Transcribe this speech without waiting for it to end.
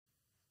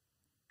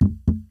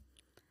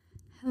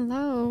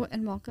Hello,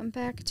 and welcome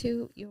back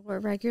to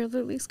your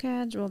regularly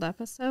scheduled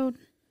episode.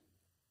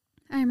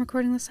 I am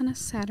recording this on a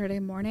Saturday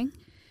morning.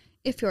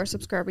 If you're a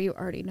subscriber, you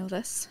already know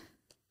this,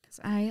 because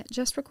I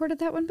just recorded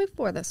that one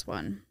before this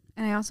one.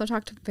 And I also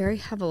talked very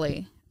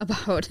heavily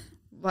about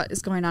what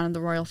is going on in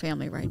the royal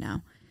family right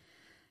now.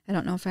 I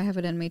don't know if I have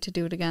it in me to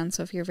do it again,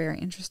 so if you're very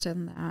interested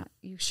in that,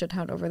 you should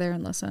head over there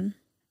and listen.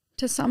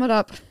 To sum it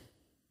up,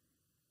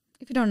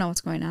 if you don't know what's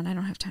going on, I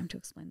don't have time to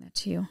explain that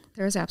to you.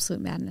 There is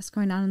absolute madness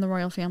going on in the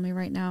royal family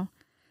right now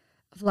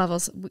of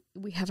levels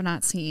we have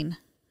not seen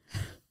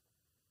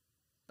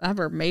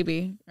ever,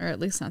 maybe, or at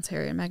least since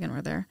Harry and Meghan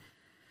were there.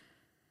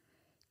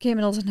 Kate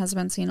Middleton hasn't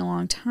been seen a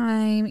long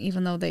time,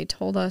 even though they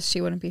told us she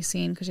wouldn't be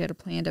seen because she had a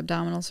planned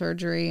abdominal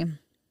surgery. And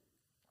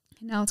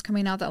now it's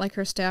coming out that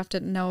her staff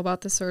didn't know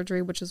about the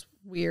surgery, which is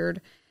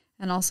weird.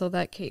 And also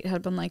that Kate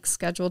had been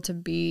scheduled to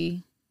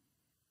be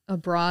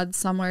abroad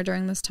somewhere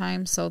during this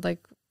time. So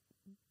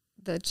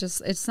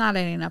it's not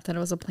adding up that it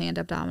was a planned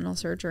abdominal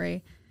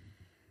surgery.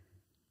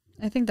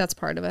 I think that's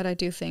part of it. I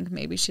do think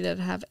maybe she did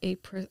have a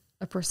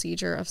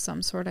procedure of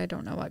some sort. I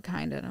don't know what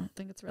kind. I don't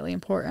think it's really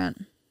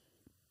important.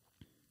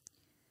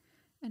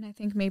 And I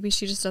think maybe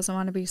she just doesn't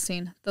want to be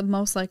seen. The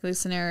most likely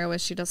scenario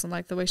is she doesn't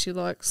like the way she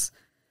looks.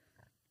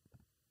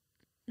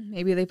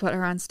 Maybe they put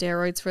her on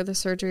steroids for the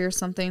surgery or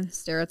something.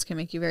 Steroids can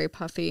make you very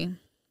puffy.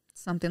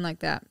 Something like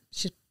that.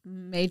 She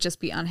may just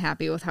be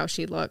unhappy with how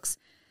she looks.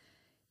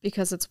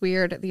 Because it's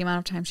weird, the amount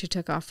of time she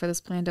took off for this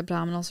planned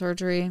abdominal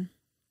surgery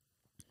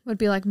would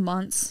be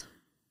months,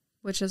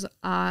 which is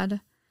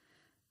odd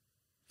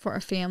for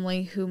a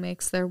family who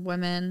makes their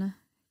women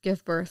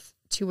give birth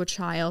to a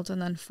child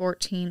and then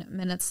 14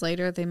 minutes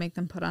later they make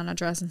them put on a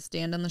dress and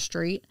stand in the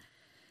street.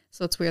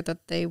 So it's weird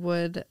that they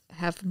would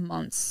have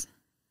months,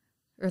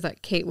 or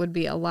that Kate would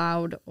be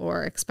allowed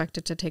or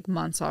expected to take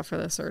months off for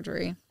the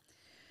surgery.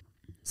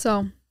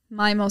 So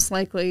my most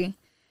likely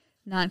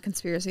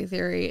non-conspiracy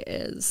theory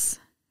is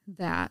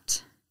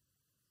that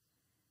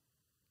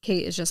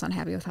Kate is just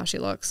unhappy with how she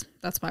looks.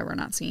 That's why we're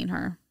not seeing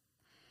her.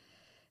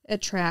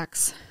 It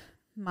tracks.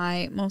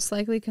 My most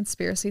likely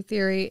conspiracy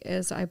theory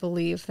is I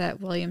believe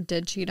that William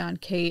did cheat on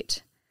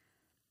Kate.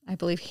 I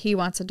believe he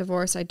wants a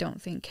divorce. I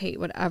don't think Kate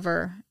would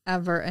ever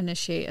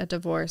initiate a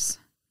divorce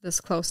this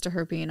close to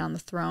her being on the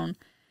throne.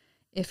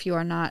 If you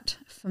are not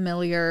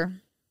familiar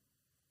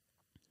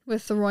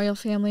with the royal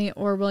family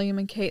or William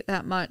and Kate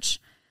that much,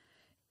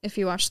 if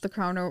you watch The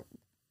Crown or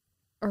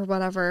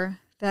whatever,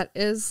 that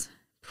is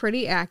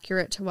pretty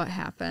accurate to what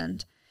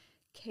happened.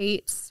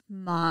 Kate's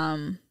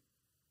mom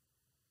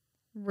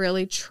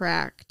really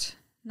tracked,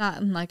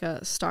 not in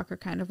a stalker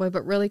kind of way,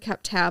 but really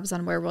kept tabs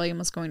on where William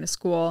was going to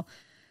school,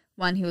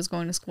 when he was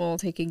going to school,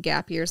 taking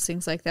gap years,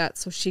 things like that,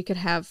 so she could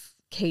have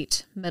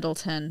Kate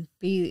Middleton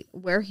be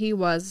where he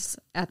was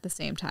at the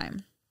same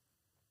time.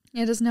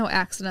 It is no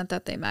accident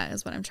that they met,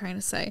 is what I'm trying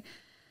to say.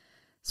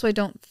 So I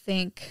don't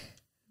think...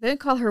 They didn't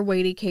call her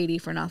Waity Katie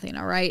for nothing,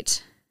 all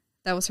right?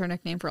 That was her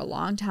nickname for a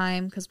long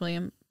time because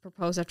William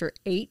proposed after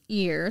 8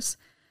 years.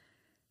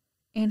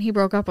 And he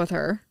broke up with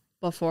her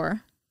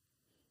before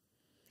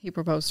he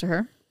proposed to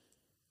her.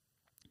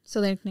 So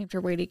they named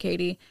her Waity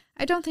Katie.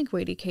 I don't think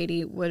Waity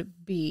Katie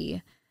would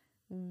be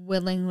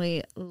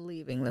willingly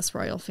leaving this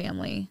royal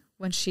family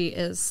when she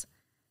is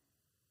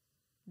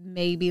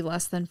maybe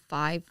less than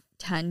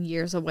 5-10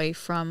 years away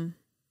from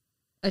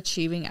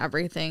achieving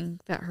everything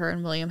that her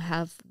and William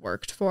have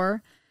worked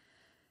for.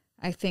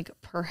 I think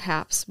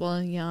perhaps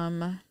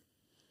William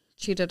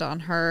cheated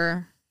on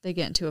her. They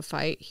get into a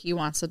fight. He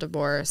wants a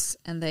divorce,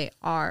 and they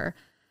are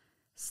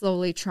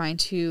slowly trying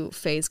to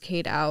phase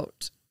Kate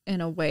out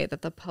in a way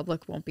that the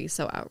public won't be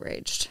so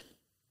outraged.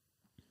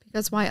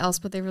 Because why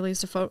else would they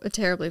release a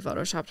terribly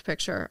photoshopped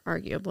picture,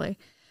 arguably?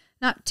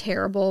 Not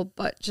terrible,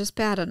 but just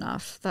bad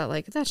enough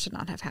that, that should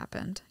not have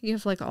happened. You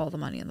have, all the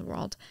money in the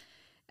world.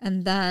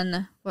 And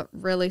then what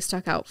really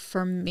stuck out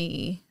for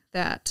me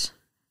that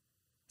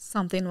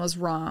something was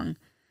wrong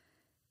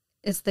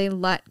is they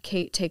let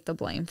Kate take the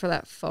blame for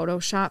that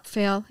Photoshop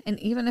fail. And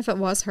even if it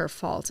was her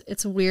fault,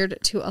 it's weird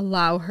to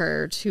allow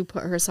her to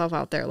put herself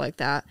out there like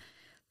that.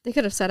 They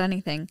could have said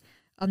anything.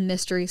 A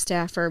mystery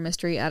staffer,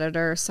 mystery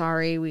editor,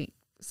 sorry,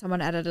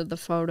 someone edited the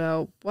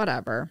photo,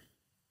 whatever.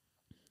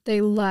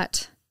 They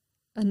let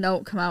a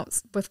note come out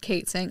with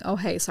Kate saying, oh,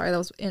 hey, sorry, that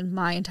was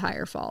my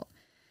entire fault.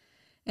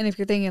 And if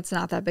you're thinking it's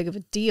not that big of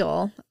a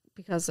deal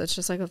because it's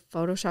just a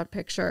Photoshop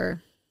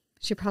picture,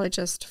 she probably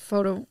just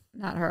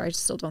not her, I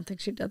still don't think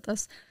she did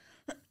this.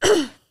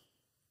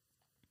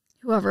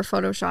 Whoever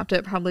Photoshopped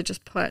it probably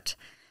just put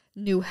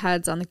new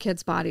heads on the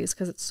kids' bodies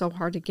because it's so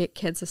hard to get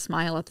kids to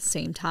smile at the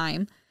same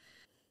time.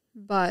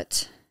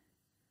 But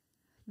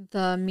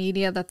the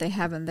media that they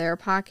have in their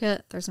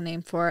pocket, there's a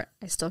name for it.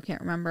 I still can't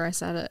remember. I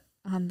said it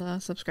on the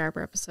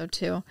subscriber episode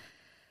too.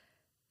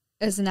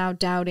 Is now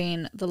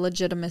doubting the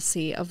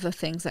legitimacy of the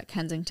things that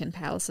Kensington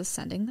Palace is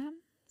sending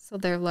them. So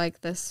they're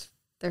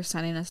they're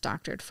sending us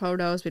doctored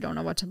photos. We don't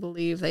know what to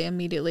believe. They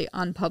immediately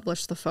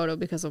unpublished the photo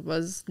because it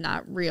was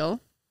not real.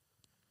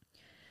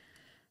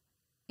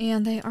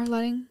 And they are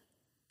letting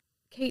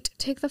Kate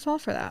take the fall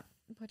for that.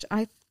 which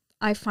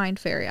I find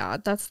very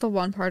odd. That's the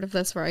one part of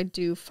this where I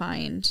do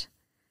find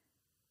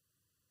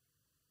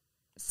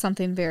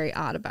something very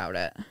odd about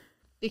it,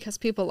 because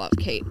people love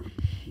Kate.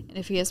 And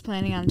if he is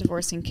planning on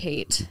divorcing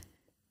Kate,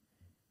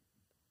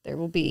 they're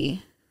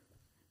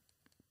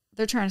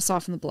trying to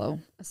soften the blow,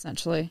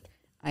 essentially,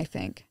 I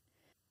think.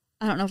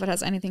 I don't know if it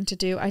has anything to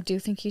do. I do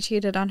think he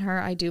cheated on her.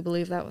 I do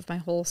believe that with my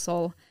whole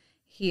soul.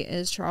 He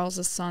is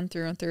Charles's son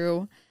through and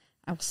through.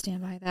 I will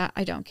stand by that.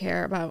 I don't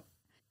care about,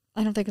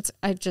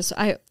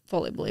 I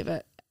fully believe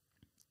it.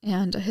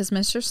 And his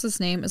mistress's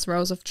name is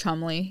Rose of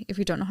Chumley. If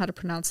you don't know how to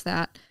pronounce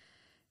that,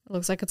 it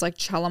looks like it's like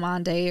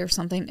Chalamande or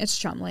something. It's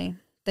Chumley.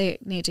 They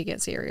need to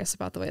get serious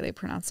about the way they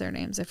pronounce their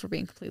names, if we're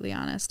being completely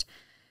honest.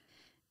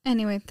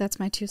 Anyway, that's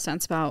my 2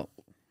 cents about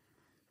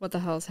what the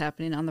hell is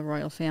happening on the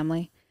royal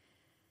family.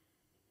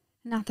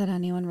 Not that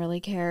anyone really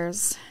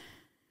cares,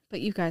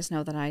 but you guys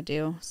know that I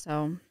do,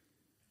 so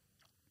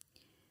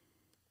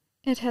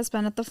it has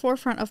been at the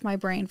forefront of my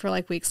brain for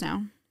like weeks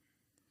now.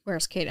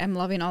 Where's Kate? I'm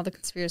loving all the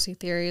conspiracy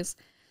theories.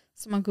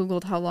 Someone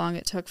Googled how long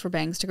it took for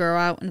bangs to grow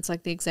out, and it's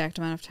like the exact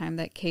amount of time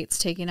that Kate's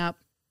taking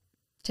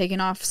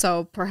off,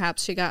 so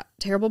perhaps she got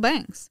terrible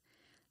bangs.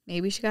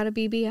 Maybe she got a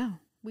BBL.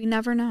 We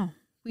never know.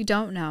 We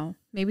don't know.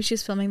 Maybe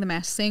she's filming The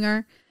Masked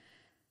Singer.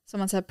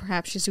 Someone said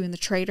perhaps she's doing The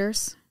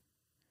Traitors,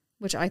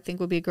 which I think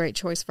would be a great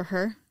choice for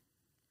her.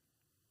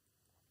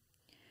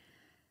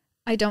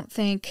 I don't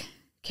think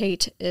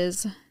Kate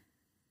is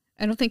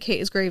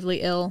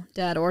gravely ill,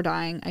 dead, or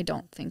dying. I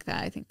don't think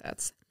that. I think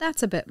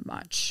that's a bit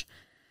much.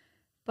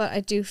 But I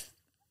do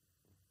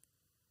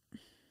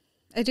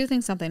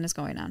think something is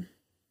going on.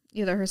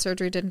 Either her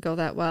surgery didn't go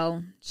that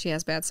well, she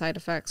has bad side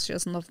effects, she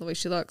doesn't love the way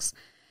she looks,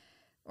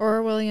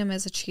 or William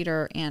is a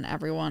cheater and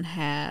everyone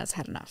has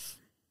had enough.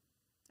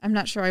 I'm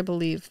not sure I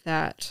believe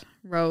that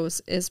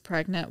Rose was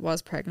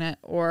pregnant,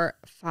 or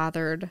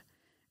fathered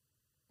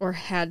or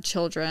had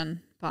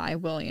children by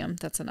William.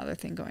 That's another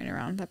thing going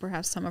around, that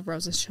perhaps some of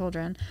Rose's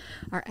children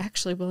are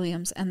actually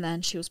William's, and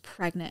then she was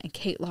pregnant and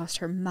Kate lost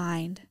her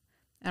mind.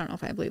 I don't know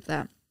if I believe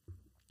that.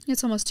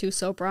 It's almost too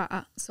soap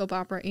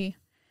opera-y.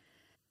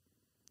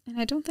 And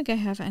I don't think I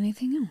have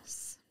anything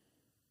else.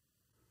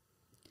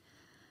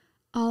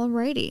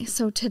 Alrighty,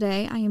 so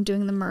today I am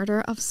doing the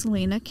murder of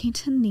Selena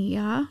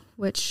Quintanilla,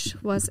 which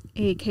was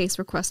a case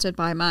requested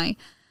by my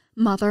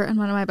mother and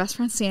one of my best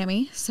friends,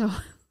 Sammy. So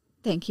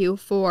thank you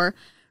for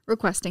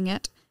requesting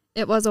it.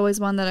 It was always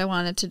one that I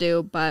wanted to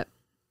do, but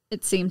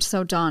it seemed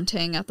so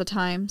daunting at the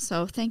time.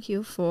 So thank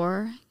you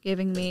for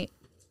giving me...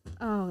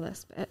 Oh,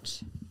 this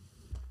bitch.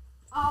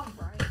 All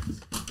right.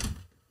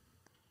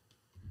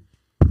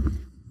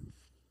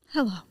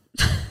 Hello.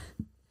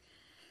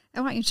 I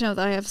want you to know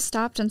that I have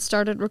stopped and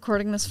started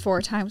recording this 4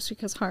 times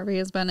because Harvey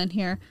has been in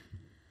here.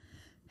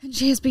 And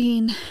she is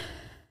being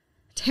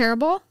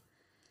terrible.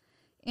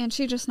 And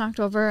she just knocked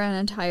over an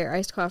entire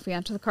iced coffee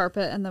onto the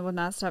carpet and then would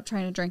not stop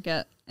trying to drink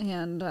it.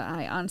 And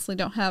I honestly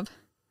don't have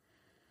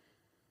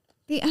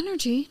the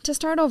energy to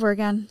start over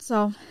again.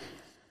 So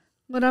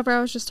whatever I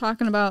was just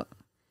talking about,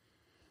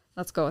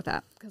 let's go with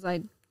that because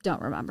I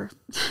don't remember.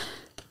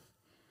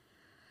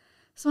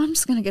 So I'm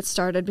just going to get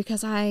started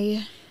because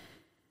I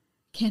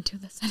can't do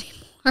this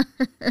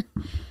anymore.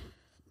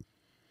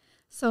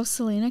 So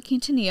Selena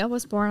Quintanilla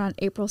was born on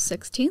April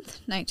 16th,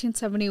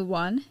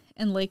 1971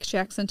 in Lake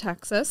Jackson,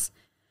 Texas,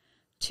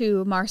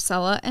 to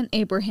Marcella and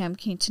Abraham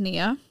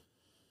Quintanilla.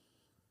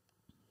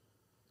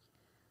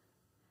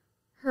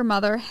 Her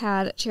mother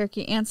had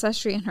Cherokee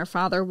ancestry and her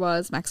father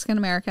was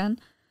Mexican-American.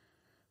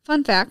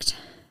 Fun fact,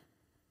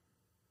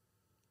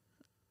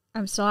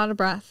 I'm still out of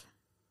breath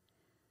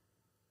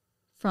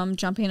from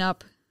jumping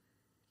up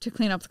to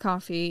clean up the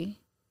coffee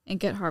and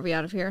get Harvey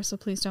out of here, so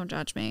please don't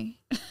judge me.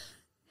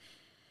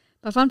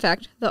 But fun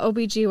fact, the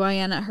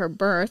OBGYN at her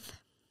birth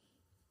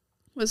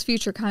was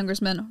future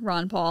Congressman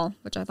Ron Paul,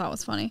 which I thought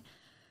was funny.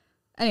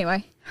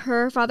 Anyway,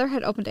 her father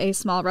had opened a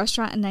small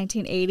restaurant in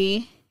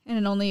 1980, and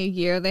in only a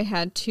year they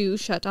had to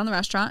shut down the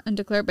restaurant and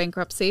declare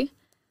bankruptcy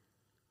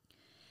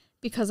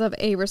because of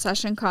a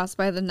recession caused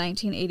by the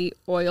 1980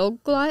 oil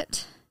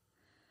glut,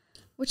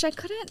 which I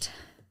couldn't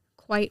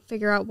quite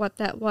figure out what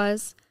that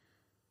was.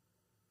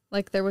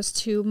 Like there was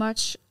too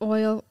much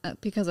oil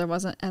because there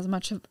wasn't as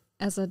much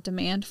as a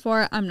demand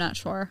for it. I'm not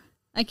sure.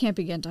 I can't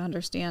begin to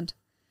understand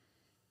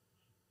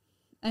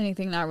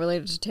anything not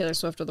related to Taylor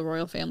Swift or the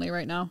royal family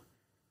right now.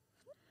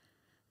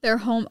 Their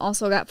home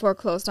also got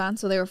foreclosed on,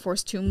 so they were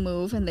forced to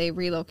move, and they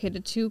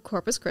relocated to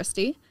Corpus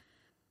Christi.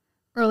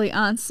 Early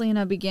on,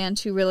 Selena began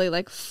to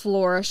really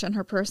flourish in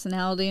her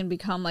personality and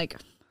become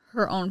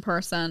her own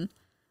person.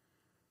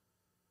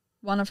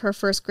 One of her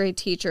first grade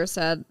teachers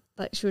said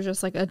that she was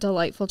just a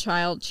delightful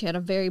child. She had a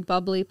very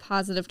bubbly,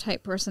 positive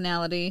type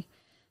personality.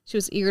 She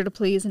was eager to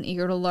please and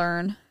eager to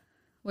learn,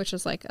 which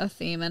is a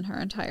theme in her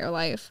entire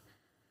life.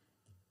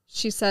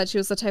 She said she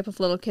was the type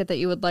of little kid that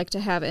you would like to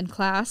have in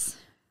class.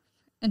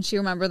 And she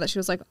remembered that she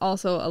was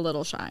also a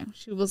little shy.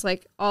 She was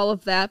all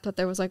of that, but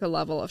there was a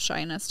level of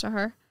shyness to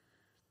her.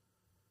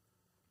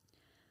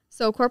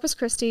 So Corpus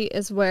Christi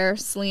is where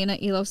Selena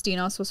y Los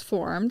Dinos was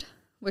formed,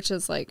 which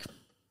is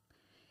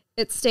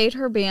It stayed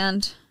her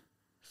band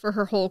for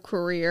her whole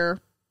career,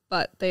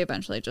 but they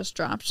eventually just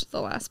dropped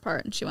the last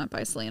part and she went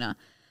by Selena.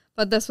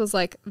 But this was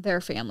like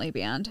their family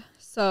band.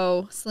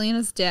 So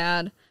Selena's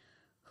dad,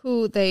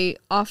 who they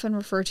often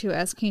refer to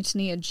as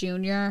Quintanilla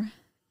Jr.,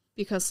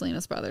 because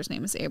Selena's brother's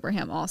name is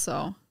Abraham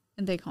also,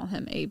 and they call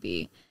him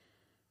AB.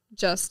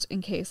 Just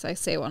in case I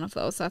say one of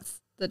those, that's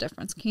the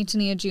difference.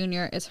 Quintanilla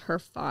Jr. is her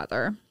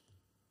father.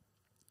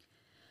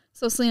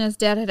 So Selena's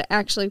dad had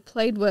actually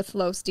played with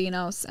Los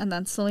Dinos, and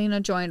then Selena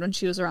joined when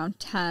she was around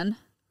 10.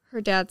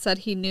 Her dad said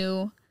he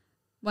knew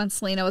when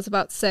Selena was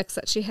about 6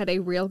 that she had a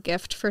real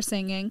gift for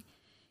singing.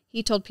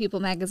 He told People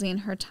magazine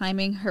her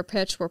timing, her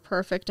pitch were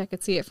perfect. I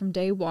could see it from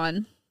day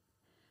one.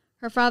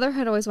 Her father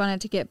had always wanted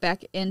to get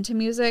back into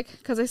music,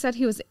 because I said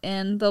he was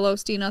in the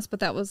Los Dinos, but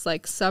that was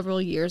like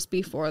several years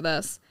before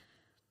this.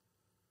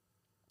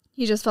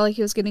 He just felt like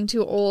he was getting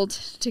too old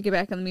to get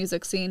back in the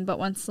music scene, but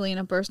when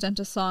Selena burst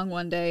into song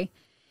one day,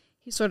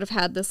 he sort of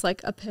had this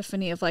like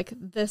epiphany of like,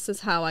 this is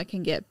how I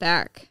can get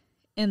back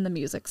in the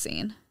music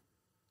scene.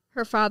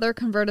 Her father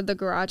converted the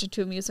garage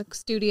into a music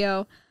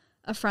studio.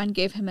 A friend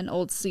gave him an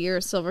old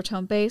Sears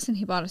Silvertone bass and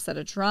he bought a set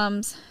of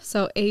drums.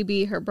 So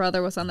AB, her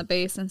brother, was on the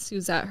bass and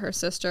Suzette, her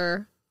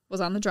sister, was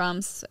on the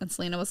drums and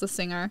Selena was the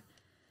singer.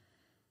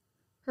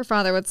 Her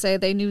father would say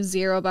they knew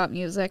zero about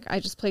music. I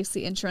just placed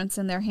the instruments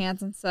in their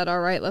hands and said,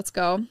 all right, let's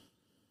go.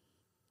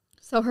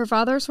 So her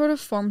father sort of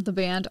formed the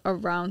band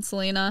around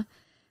Selena.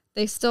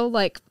 They still,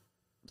 like,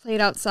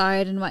 played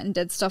outside and went and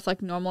did stuff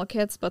like normal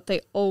kids, but they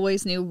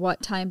always knew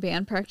what time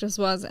band practice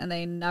was, and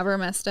they never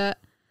missed it.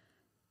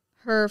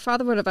 Her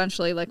father would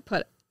eventually, like,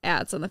 put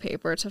ads on the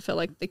paper to fill,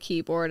 like, the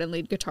keyboard and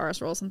lead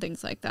guitarist roles and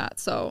things like that.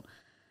 So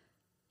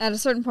at a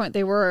certain point,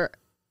 they are,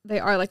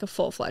 like, a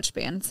full-fledged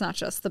band. It's not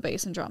just the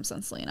bass and drums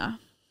and Selena.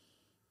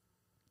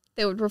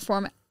 They would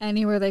perform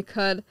anywhere they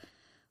could.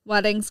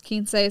 Weddings,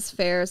 quinces,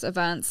 fairs,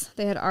 events.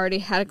 They had already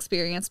had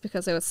experience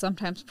because they would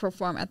sometimes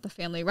perform at the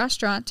family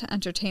restaurant to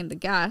entertain the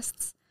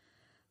guests.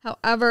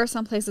 However,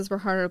 some places were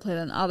harder to play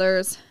than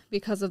others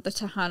because of the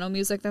Tejano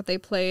music that they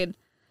played,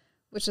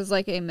 which is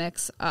like a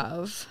mix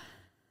of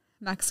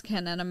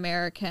Mexican and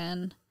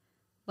American,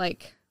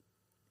 like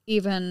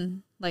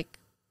even like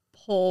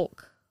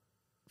folk,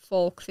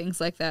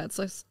 things like that.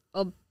 So it's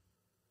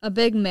a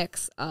big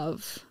mix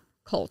of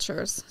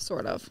cultures,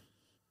 sort of.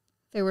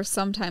 They were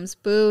sometimes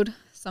booed.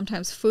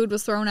 Sometimes food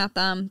was thrown at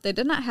them. They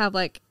did not have,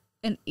 like,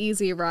 an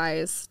easy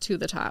rise to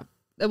the top.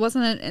 It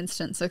wasn't an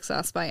instant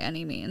success by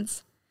any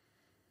means.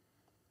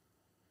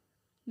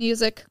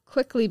 Music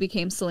quickly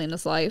became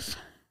Selena's life.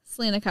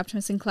 Selena kept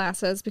missing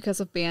classes because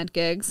of band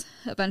gigs,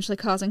 eventually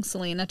causing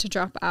Selena to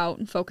drop out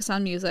and focus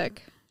on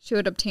music. She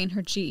would obtain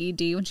her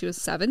GED when she was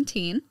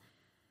 17.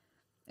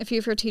 A few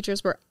of her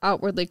teachers were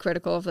outwardly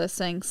critical of this,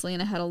 saying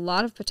Selena had a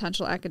lot of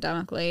potential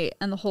academically,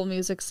 and the whole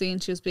music scene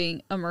she was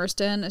being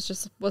immersed in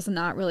was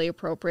not really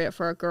appropriate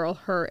for a girl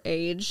her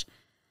age.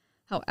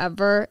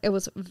 However, it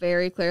was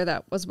very clear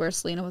that was where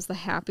Selena was the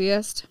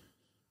happiest.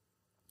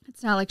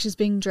 It's not like she's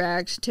being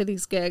dragged to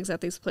these gigs at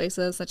these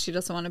places that she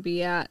doesn't want to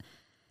be at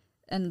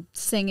and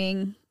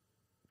singing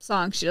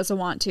songs she doesn't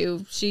want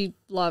to. She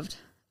loved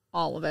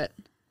all of it.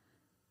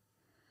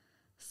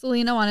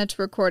 Selena wanted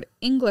to record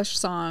English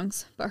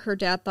songs, but her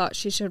dad thought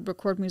she should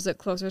record music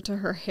closer to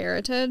her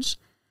heritage.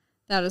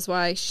 That is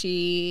why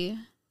she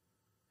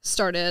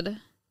started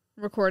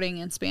recording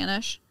in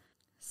Spanish.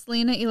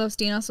 Selena y Los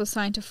Dinos was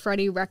signed to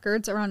Freddie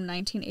Records around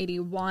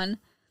 1981.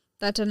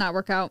 That did not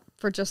work out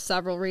for just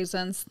several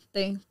reasons.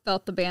 They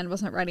felt the band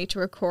wasn't ready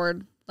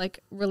to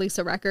release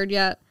a record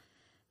yet.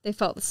 They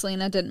felt that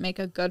Selena didn't make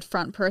a good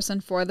front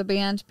person for the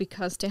band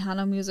because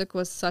Tejano music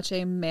was such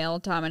a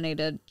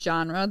male-dominated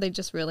genre. They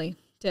just really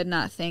did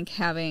not think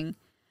having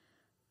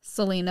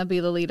Selena be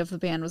the lead of the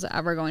band was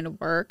ever going to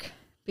work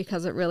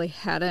because it really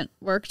hadn't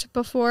worked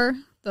before.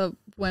 The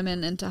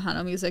women in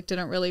Tejano music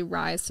didn't really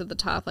rise to the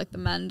top like the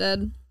men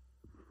did.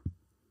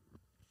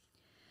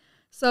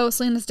 So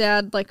Selena's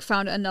dad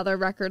found another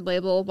record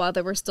label while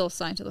they were still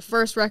signed to the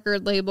first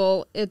record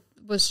label. It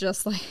was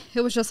just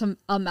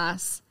a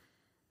mess.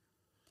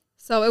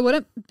 So it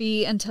wouldn't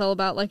be until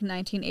about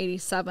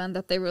 1987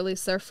 that they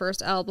released their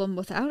first album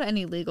without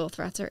any legal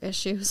threats or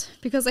issues,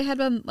 because they had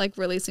been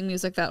releasing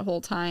music that whole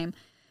time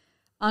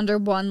under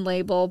one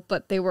label,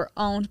 but they were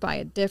owned by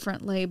a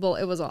different label.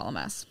 It was all a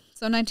mess.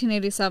 So in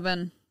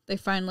 1987, they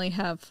finally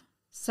have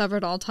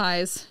severed all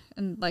ties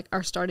and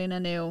are starting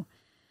anew,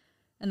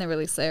 and they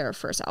released their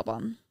first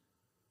album.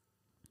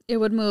 It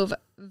would move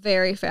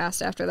very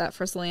fast after that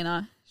for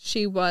Selena.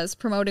 She was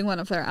promoting one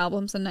of their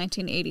albums in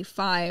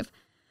 1985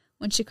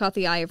 when she caught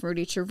the eye of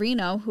Rudy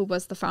Chirino, who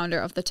was the founder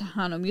of the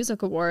Tejano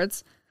Music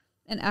Awards.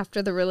 And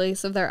after the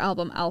release of their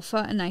album Alpha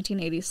in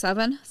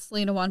 1987,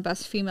 Selena won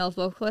Best Female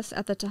Vocalist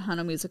at the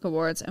Tejano Music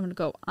Awards and would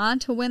go on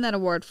to win that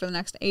award for the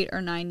next 8 or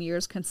 9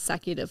 years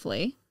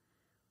consecutively.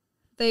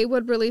 They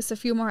would release a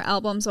few more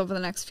albums over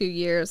the next few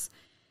years,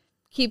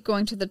 keep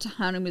going to the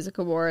Tejano Music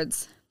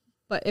Awards,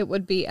 but it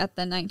would be at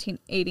the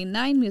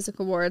 1989 Music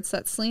Awards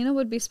that Selena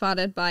would be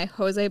spotted by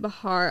Jose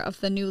Bahar of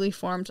the newly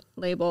formed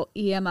label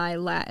EMI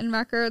Latin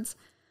Records.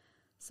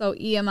 So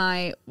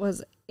EMI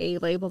was a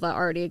label that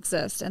already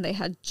exists, and they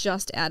had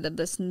just added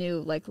this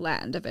new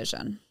Latin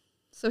division.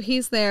 So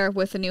he's there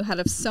with the new head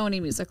of Sony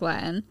Music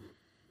Latin.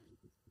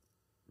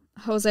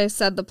 Jose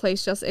said the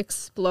place just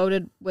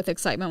exploded with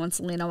excitement when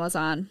Selena was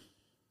on.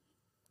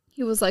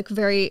 He was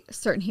very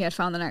certain he had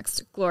found the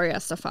next Gloria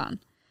Estefan.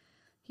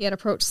 He had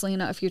approached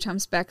Selena a few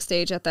times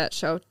backstage at that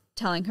show,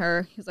 telling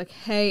her, he was like,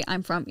 hey,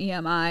 I'm from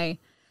EMI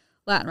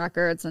Latin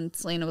Records. And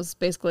Selena was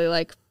basically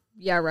like,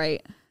 yeah,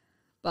 right,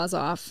 buzz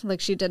off.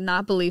 She did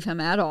not believe him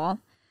at all.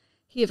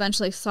 He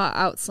eventually sought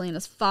out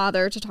Selena's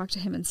father to talk to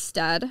him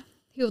instead.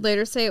 He would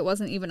later say it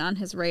wasn't even on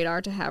his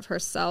radar to have her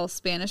sell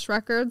Spanish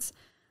records.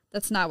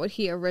 That's not what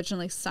he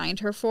originally signed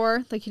her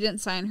for. He didn't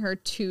sign her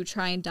to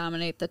try and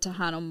dominate the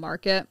Tejano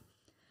market.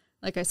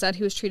 Like I said,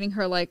 he was treating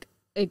her like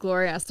a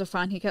Gloria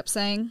Estefan, he kept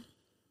saying.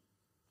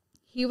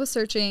 He was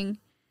searching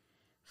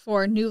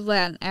for new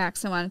Latin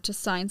acts and wanted to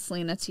sign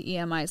Selena to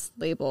EMI's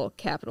label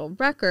Capitol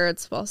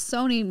Records, while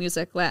Sony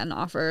Music Latin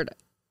offered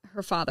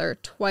her father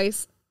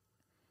twice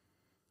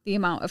the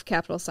amount of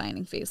Capitol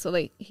signing fees.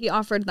 So he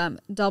offered them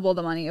double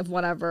the money of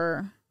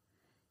whatever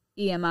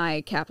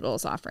EMI Capitol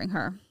is offering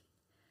her.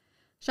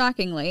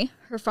 Shockingly,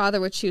 her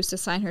father would choose to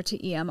sign her to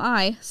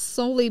EMI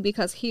solely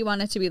because he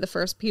wanted to be the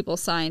first people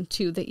signed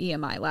to the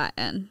EMI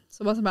Latin.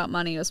 So it wasn't about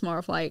money. It was more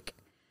of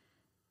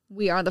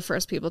we are the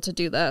first people to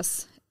do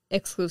this,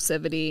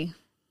 exclusivity,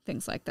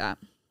 things like that.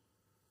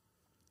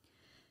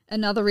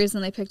 Another reason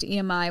they picked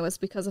EMI was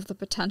because of the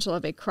potential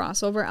of a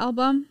crossover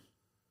album.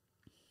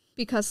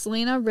 Because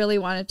Selena really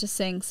wanted to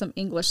sing some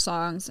English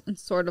songs and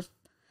sort of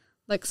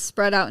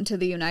spread out into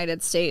the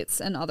United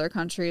States and other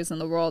countries in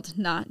the world,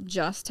 not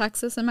just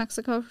Texas and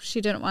Mexico.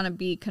 She didn't want to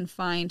be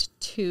confined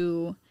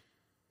to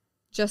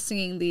just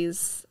singing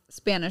these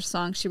Spanish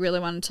songs. She really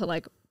wanted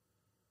to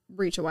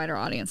reach a wider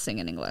audience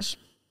singing English.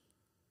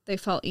 They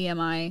felt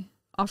EMI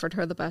offered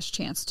her the best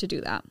chance to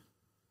do that.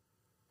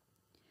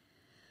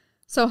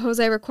 So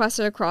Jose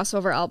requested a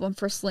crossover album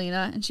for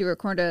Selena, and she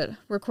recorded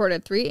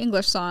 3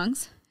 English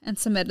songs and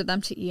submitted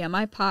them to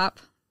EMI Pop,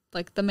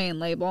 the main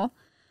label.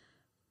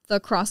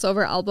 The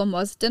crossover album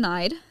was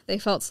denied. They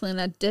felt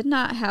Selena did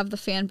not have the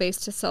fan base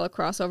to sell a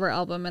crossover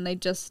album, and they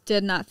just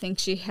did not think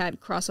she had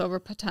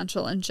crossover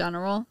potential in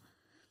general.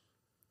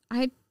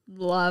 I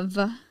love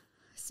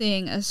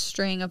seeing a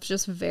string of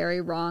just very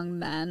wrong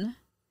men.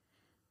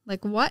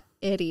 What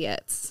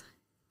idiots.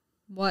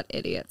 What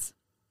idiots.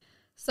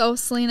 So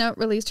Selena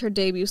released her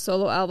debut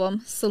solo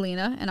album,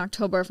 Selena, in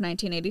October of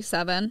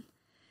 1987.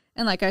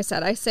 And like I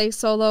said, I say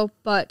solo,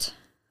 but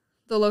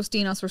the Los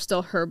Dinos were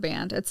still her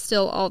band. It's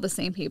still all the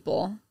same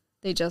people.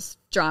 They just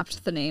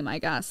dropped the name, I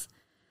guess.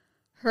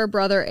 Her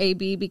brother,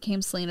 A.B.,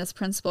 became Selena's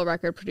principal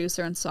record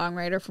producer and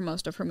songwriter for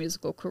most of her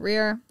musical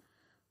career.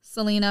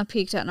 Selena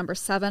peaked at number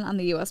 7 on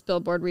the U.S.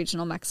 Billboard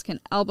Regional Mexican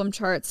Album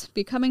Charts,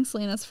 becoming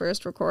Selena's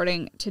first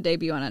recording to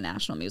debut on a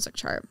national music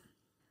chart.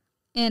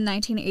 In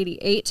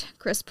 1988,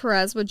 Chris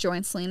Perez would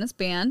join Selena's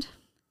band.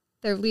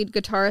 Their lead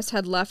guitarist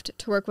had left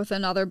to work with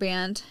another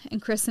band,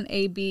 and Chris and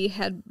A.B.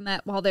 had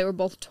met while they were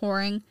both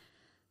touring.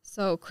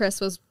 So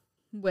Chris was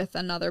with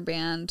another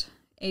band.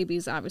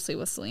 A.B.'s obviously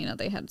with Selena.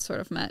 They had sort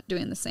of met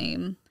doing the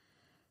same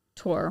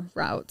tour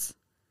routes.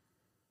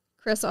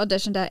 Chris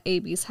auditioned at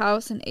A.B.'s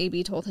house, and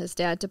A.B. told his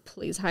dad to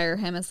please hire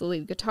him as the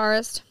lead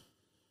guitarist.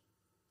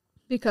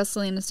 Because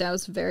Selena's dad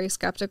was very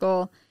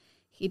skeptical,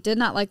 he did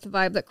not like the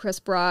vibe that Chris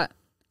brought.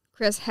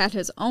 Chris had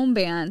his own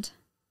band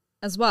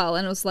as well,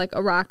 and it was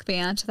a rock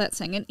band that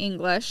sang in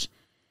English.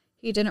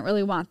 He didn't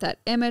really want that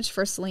image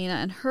for Selena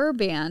and her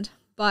band,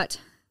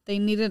 but they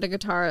needed a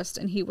guitarist,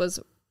 and he was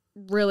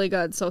really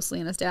good, so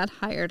Selena's dad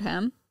hired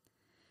him.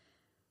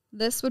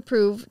 This would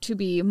prove to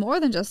be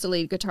more than just a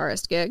lead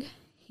guitarist gig.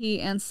 He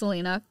and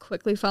Selena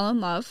quickly fell in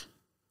love.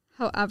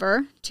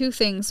 However, 2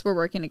 things were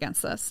working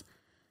against this.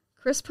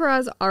 Chris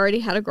Perez already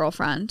had a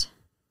girlfriend,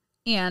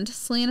 and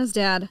Selena's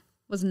dad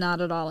was not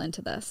at all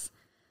into this.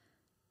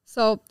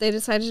 So they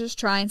decided to just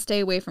try and stay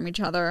away from each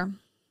other.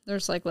 They're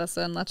just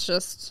listen, let's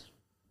just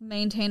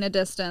maintain a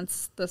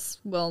distance. This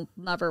will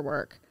never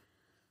work.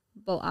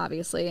 Well,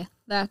 obviously,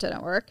 that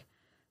didn't work.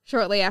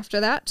 Shortly after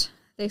that,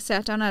 they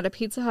sat down at a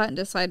Pizza Hut and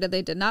decided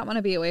they did not want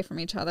to be away from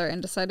each other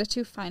and decided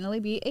to finally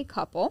be a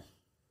couple.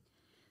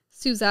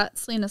 Suzette,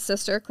 Selena's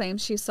sister,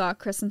 claims she saw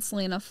Chris and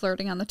Selena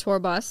flirting on the tour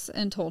bus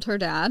and told her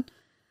dad.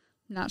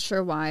 Not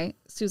sure why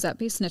Suzette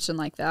be snitching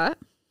like that.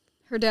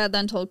 Her dad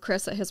then told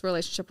Chris that his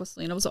relationship with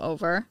Selena was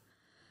over.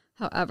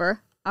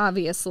 However,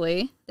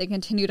 obviously, they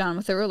continued on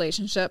with their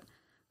relationship.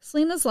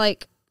 Selena's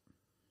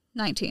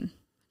 19,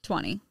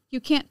 20.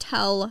 You can't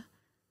tell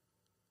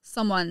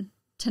someone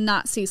to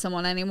not see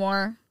someone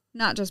anymore,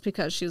 not just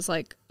because she's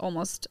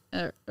almost,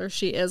 or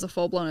she is a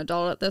full-blown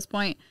adult at this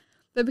point,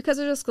 but because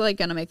they're just going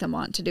to make them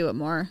want to do it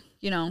more.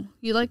 You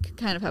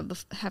kind of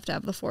have to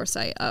have the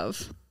foresight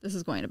of this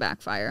is going to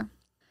backfire.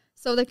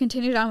 So they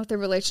continued on with their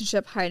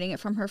relationship, hiding it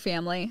from her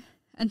family.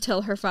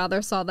 until her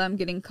father saw them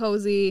getting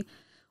cozy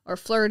or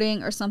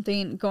flirting or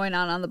something going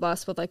on the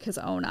bus with like his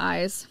own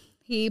eyes.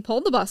 He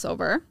pulled the bus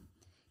over.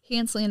 He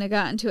and Selena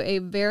got into a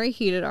very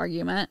heated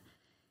argument,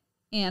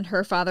 and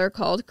her father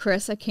called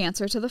Chris a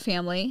cancer to the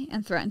family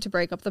and threatened to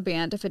break up the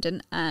band if it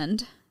didn't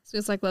end. So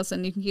he's like,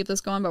 listen, you can keep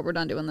this going, but we're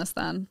done doing this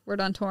then. We're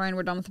done touring.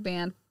 We're done with the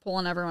band,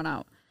 pulling everyone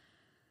out.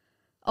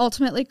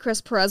 Ultimately,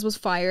 Chris Perez was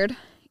fired,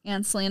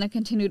 and Selena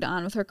continued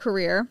on with her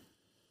career.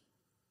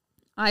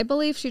 I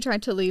believe she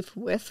tried to leave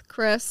with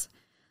Chris.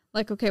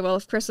 Like, okay, well,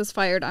 if Chris is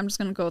fired, I'm just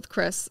going to go with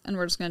Chris, and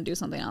we're just going to do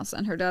something else.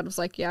 And her dad was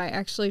like, yeah, I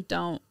actually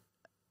don't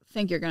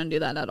think you're going to do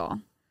that at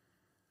all.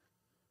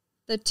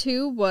 The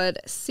two would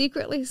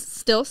secretly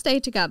still stay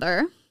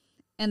together,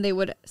 and they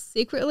would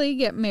secretly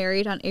get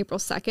married on April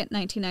 2nd,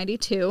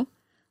 1992.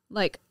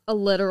 Like, a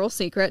literal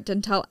secret,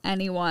 didn't tell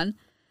anyone.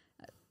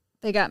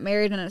 They got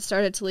married, and it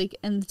started to leak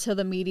into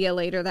the media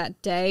later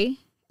that day,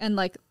 and,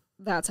 like,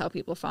 that's how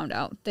people found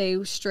out.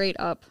 They straight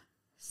up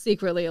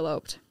secretly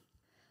eloped.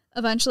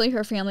 Eventually,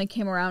 her family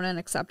came around and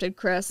accepted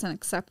Chris and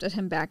accepted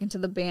him back into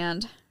the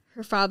band.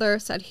 Her father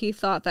said he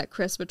thought that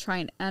Chris would try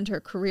and end her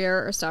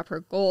career or stop her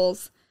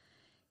goals.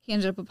 He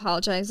ended up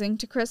apologizing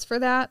to Chris for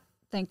that.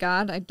 Thank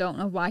God. I don't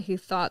know why he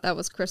thought that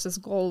was Chris's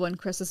goal when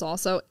Chris is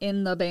also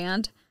in the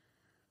band.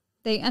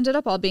 They ended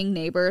up all being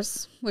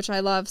neighbors, which I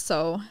love.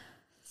 So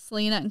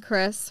Selena and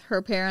Chris,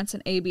 her parents,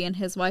 and AB and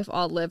his wife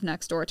all live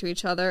next door to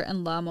each other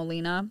in La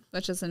Molina,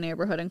 which is a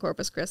neighborhood in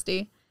Corpus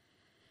Christi.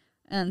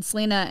 And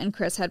Selena and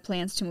Chris had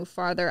plans to move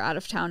farther out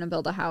of town and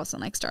build a house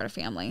and like start a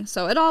family.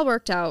 So it all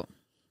worked out.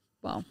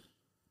 Well,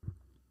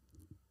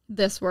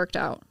 this worked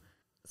out.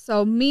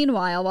 So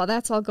meanwhile, while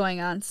that's all going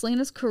on,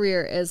 Selena's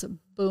career is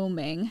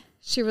booming.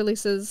 She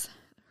releases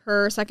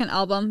her second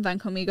album, Ven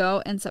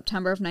Conmigo, in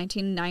September of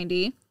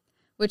 1990,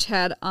 which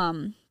had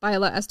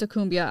Baila Esta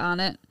Cumbia on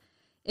it.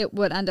 It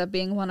would end up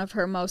being one of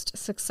her most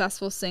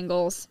successful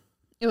singles.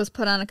 It was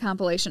put on a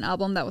compilation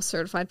album that was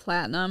certified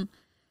platinum.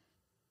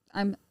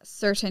 I'm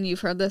certain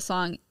you've heard this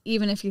song,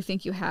 even if you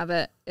think you have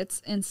it.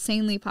 It's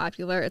insanely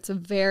popular. It's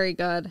very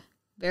good,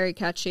 very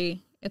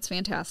catchy. It's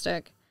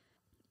fantastic.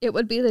 It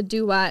would be the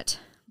duet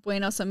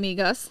Buenos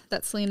Amigos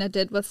that Selena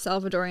did with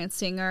Salvadorian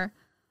singer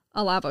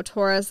Alavo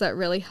Torres that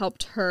really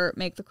helped her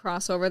make the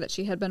crossover that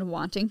she had been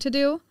wanting to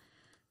do.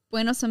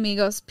 Buenos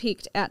Amigos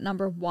peaked at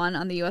number 1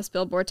 on the U.S.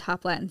 Billboard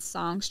Top Latin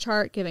Songs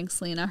chart, giving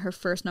Selena her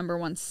first number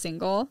 1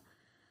 single.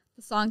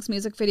 The song's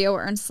music video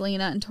earned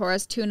Selena and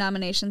Torres 2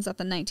 nominations at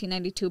the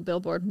 1992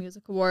 Billboard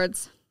Music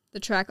Awards. The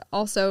track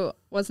also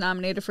was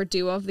nominated for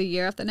Duo of the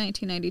Year at the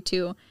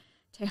 1992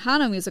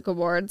 Tejano Music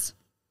Awards.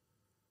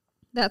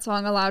 That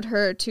song allowed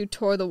her to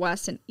tour the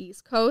West and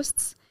East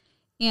Coasts,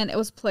 and it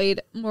was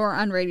played more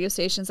on radio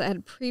stations that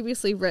had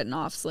previously written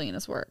off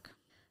Selena's work.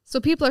 So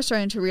people are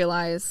starting to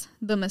realize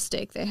the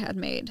mistake they had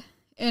made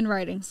in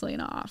writing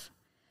Selena off,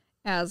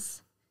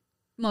 as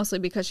mostly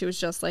because she was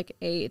just like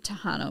a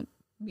Tejano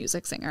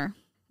music singer.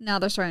 Now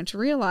they're starting to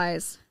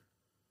realize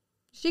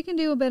she can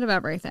do a bit of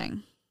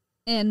everything.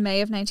 In May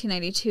of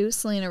 1992,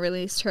 Selena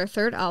released her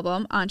third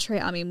album, Entre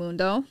a mi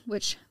Mundo,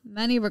 which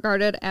many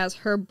regarded as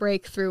her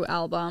breakthrough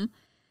album.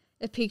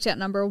 It peaked at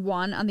number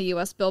 1 on the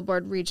U.S.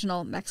 Billboard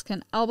Regional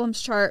Mexican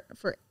Albums chart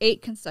for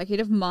 8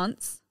 consecutive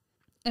months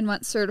and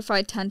went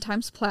certified 10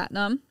 times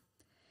platinum.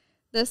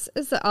 This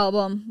is the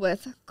album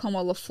with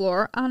Como la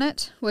Flor on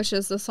it, which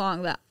is the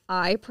song that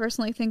I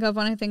personally think of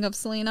when I think of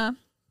Selena.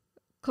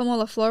 Como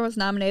la Flor was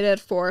nominated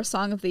for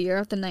Song of the Year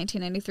at the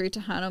 1993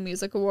 Tejano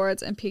Music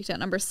Awards and peaked at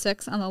number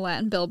 6 on the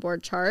Latin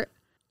Billboard chart.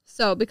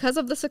 So, because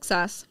of the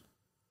success,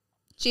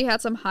 she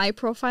had some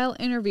high-profile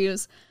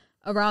interviews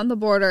around the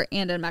border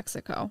and in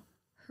Mexico.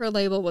 Her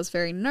label was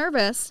very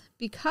nervous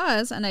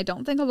because, and I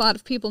don't think a lot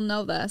of people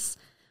know this,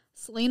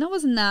 Selena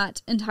was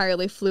not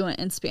entirely fluent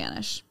in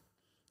Spanish.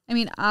 I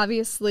mean,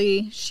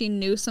 obviously, she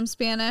knew some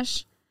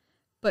Spanish,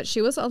 but she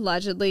was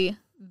allegedly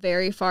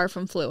very far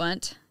from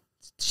fluent.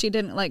 She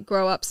didn't,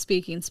 grow up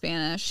speaking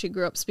Spanish. She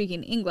grew up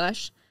speaking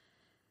English.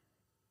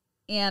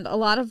 And a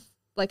lot of,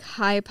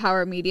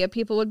 high-power media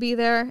people would be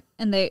there,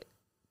 and they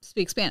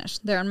speak Spanish.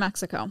 They're in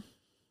Mexico.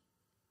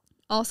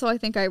 Also, I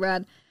think I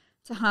read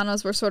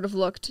Tejanos were sort of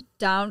looked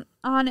down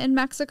on in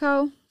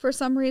Mexico for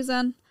some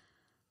reason.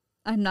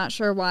 I'm not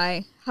sure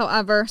why.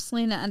 However,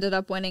 Selena ended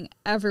up winning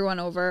everyone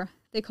over.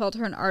 They called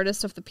her an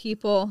artist of the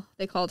people.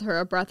 They called her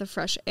a breath of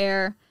fresh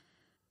air.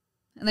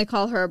 And they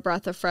call her a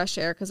breath of fresh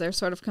air because they're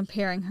sort of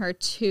comparing her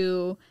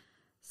to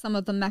some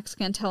of the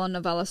Mexican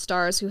telenovela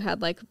stars who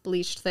had,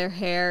 bleached their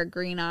hair,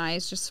 green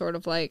eyes, just sort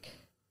of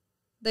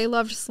they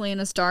loved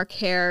Selena's dark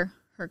hair,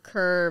 her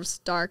curves,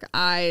 dark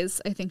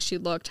eyes. I think she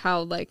looked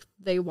how,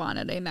 they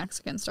wanted a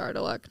Mexican star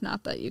to look.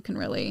 Not that you can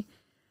really,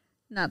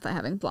 not that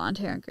having blonde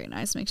hair and green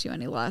eyes makes you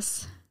any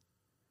less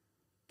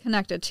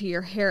connected to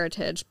your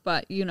heritage,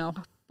 but you know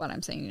what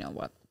I'm saying,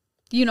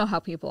 you know how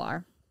people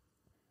are.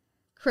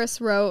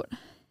 Chris wrote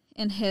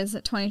in his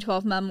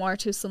 2012 memoir,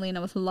 To Selena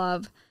with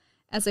Love,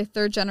 as a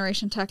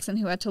third-generation Texan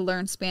who had to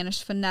learn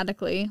Spanish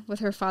phonetically, with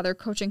her father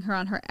coaching her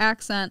on her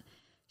accent,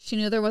 she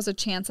knew there was a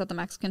chance that the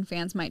Mexican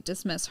fans might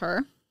dismiss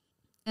her.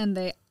 And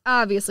they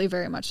obviously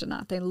very much did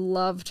not. They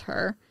loved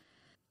her.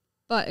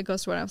 But it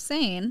goes to what I was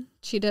saying.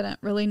 She didn't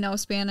really know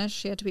Spanish.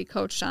 She had to be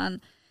coached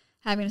on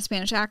having a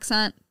Spanish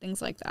accent,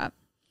 things like that,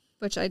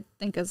 which I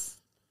think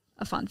is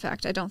a fun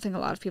fact. I don't think a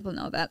lot of people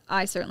know that.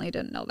 I certainly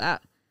didn't know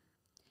that.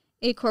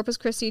 A Corpus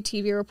Christi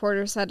TV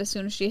reporter said as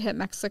soon as she hit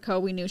Mexico,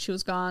 we knew she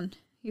was gone.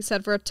 He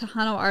said for a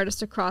Tejano artist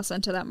to cross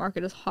into that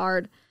market is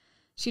hard.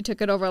 She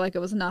took it over like it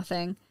was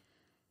nothing.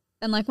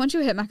 And like once you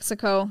hit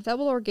Mexico, that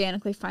will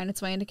organically find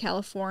its way into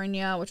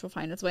California, which will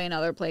find its way in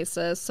other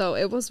places. So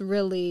it was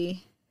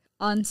really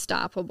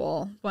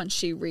unstoppable once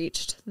she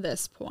reached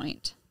this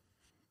point.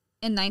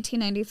 In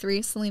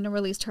 1993, Selena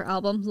released her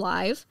album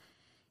Live.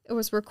 It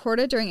was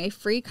recorded during a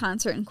free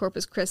concert in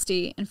Corpus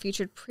Christi and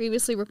featured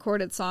previously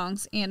recorded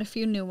songs and a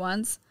few new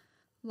ones.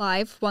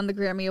 Live won the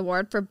Grammy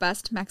Award for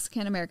Best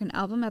Mexican American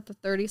Album at the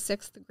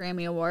 36th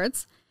Grammy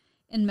Awards.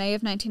 In May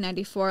of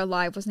 1994,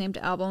 Live was named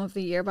Album of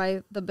the Year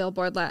by the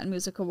Billboard Latin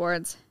Music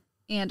Awards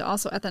and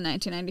also at the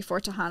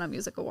 1994 Tejano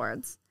Music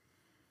Awards.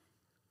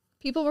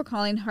 People were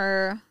calling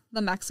her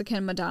the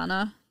Mexican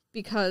Madonna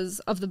because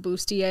of the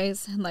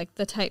bustiers and like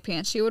the tight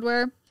pants she would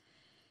wear.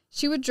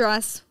 She would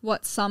dress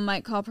what some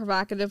might call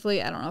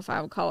provocatively. I don't know if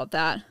I would call it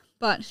that,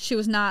 but she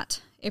was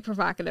not a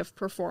provocative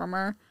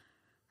performer.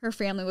 Her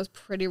family was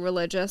pretty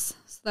religious,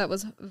 so that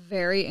was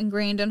very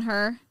ingrained in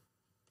her.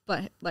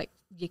 But like,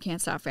 you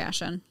can't stop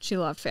fashion. She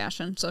loved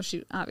fashion, so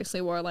she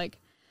obviously wore like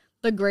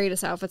the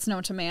greatest outfits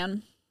known to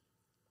man.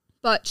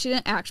 But she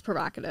didn't act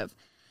provocative.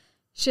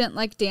 She didn't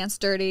like dance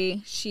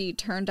dirty. She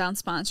turned down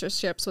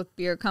sponsorships with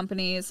beer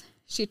companies.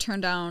 She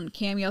turned down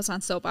cameos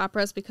on soap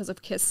operas because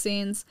of kiss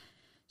scenes.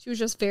 She was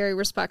just very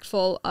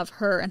respectful of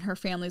her and her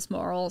family's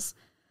morals.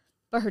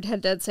 But her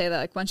dad did say that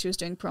like when she was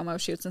doing promo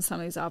shoots in some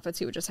of these outfits,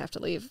 he would just have to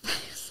leave.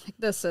 Like,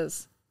 this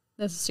is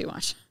too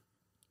much.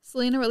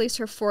 Selena released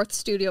her fourth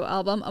studio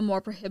album,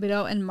 Amor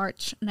Prohibido, in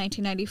March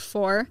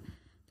 1994.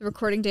 The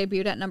recording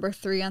debuted at number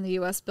 3 on the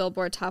U.S.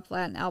 Billboard Top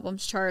Latin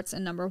Albums charts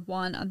and number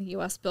 1 on the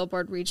U.S.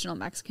 Billboard Regional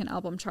Mexican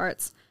Album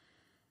charts.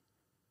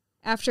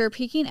 After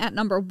peaking at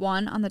number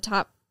 1 on the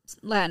top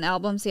Latin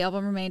albums, the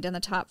album remained in the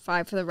top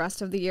 5 for the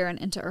rest of the year and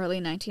into early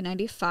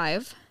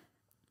 1995.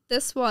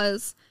 This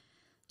was,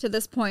 to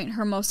this point,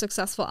 her most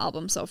successful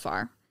album so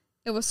far.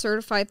 It was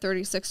certified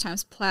 36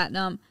 times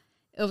platinum.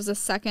 It was the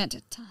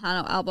second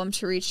Tejano album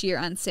to reach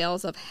year-end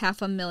sales of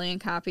 500,000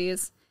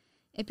 copies.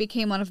 It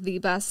became one of the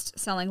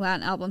best-selling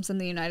Latin albums in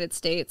the United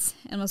States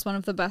and was one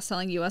of the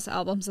best-selling U.S.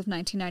 albums of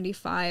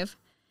 1995.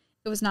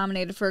 It was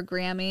nominated for a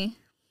Grammy.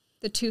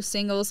 The 2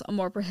 singles,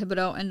 Amor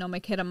Prohibido and No Me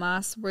Queda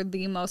Más, were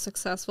the most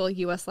successful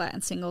U.S.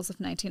 Latin singles of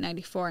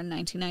 1994 and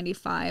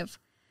 1995.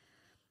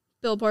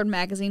 Billboard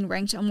magazine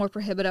ranked Amor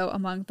Prohibido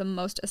among the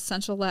most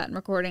essential Latin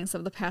recordings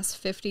of the past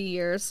 50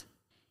 years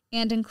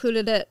and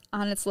included it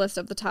on its list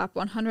of the top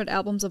 100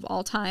 albums of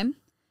all time.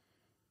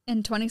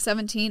 In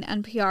 2017,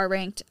 NPR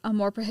ranked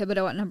Amor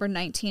Prohibido at number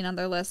 19 on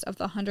their list of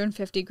the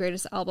 150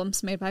 greatest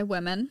albums made by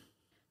women.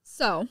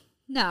 So,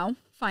 now,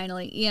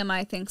 finally,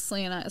 EMI thinks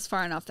Selena is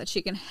far enough that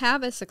she can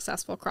have a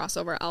successful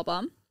crossover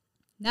album.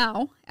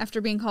 Now, after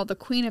being called the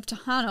Queen of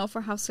Tejano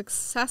for how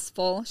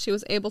successful she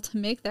was able to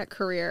make that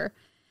career,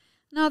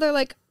 now they're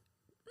like,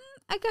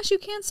 I guess you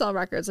can sell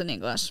records in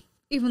English,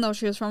 even though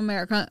she was from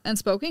America and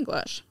spoke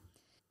English.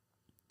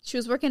 She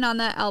was working on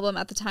that album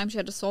at the time she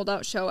had a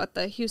sold-out show at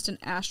the Houston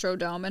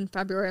Astrodome in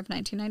February of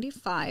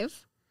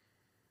 1995.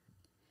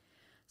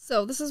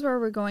 So this is where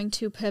we're going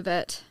to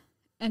pivot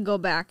and go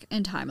back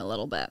in time a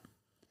little bit.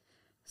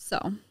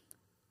 So,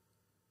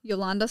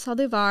 Yolanda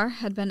Saldivar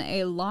had been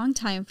a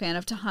longtime fan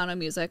of Tejano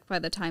music by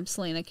the time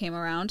Selena came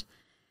around,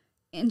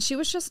 and she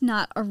was just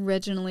not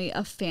originally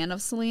a fan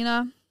of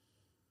Selena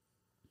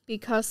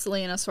because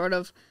Selena sort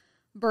of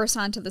burst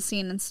onto the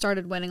scene and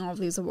started winning all of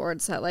these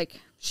awards that, like,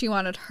 she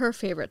wanted her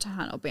favorite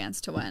Tejano bands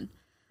to win.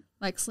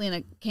 Like,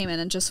 Selena came in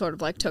and just sort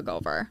of, like, took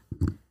over.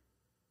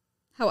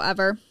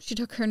 However, she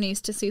took her niece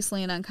to see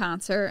Selena in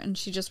concert, and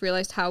she just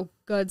realized how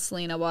good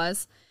Selena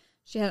was.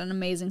 She had an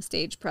amazing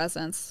stage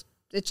presence.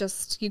 It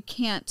just, you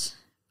can't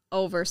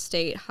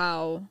overstate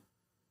how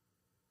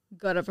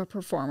good of a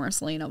performer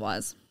Selena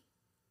was.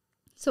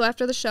 So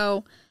after the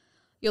show,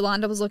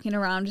 Yolanda was looking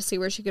around to see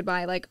where she could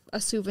buy, like,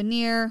 a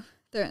souvenir.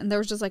 And there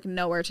was just, like,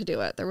 nowhere to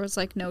do it. There was,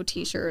 like, no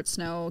t-shirts,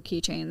 no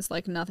keychains,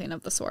 like, nothing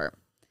of the sort.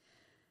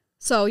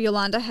 So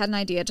Yolanda had an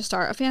idea to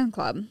start a fan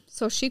club.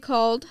 So she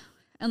called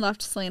and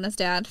left Selena's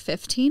dad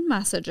 15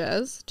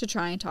 messages to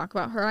try and talk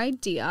about her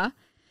idea.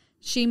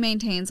 She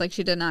maintains, like,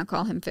 she did not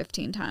call him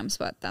 15 times,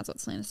 but that's what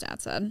Selena's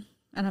dad said.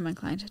 And I'm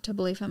inclined to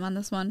believe him on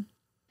this one.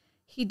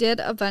 He did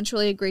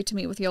eventually agree to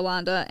meet with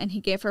Yolanda, and he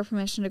gave her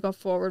permission to go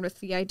forward with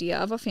the idea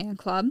of a fan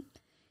club.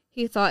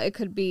 He thought it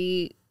could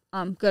be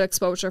good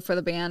exposure for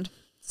the band.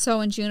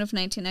 So in June of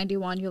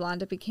 1991,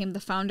 Yolanda became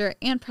the founder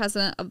and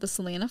president of the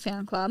Selena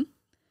Fan Club.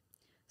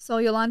 So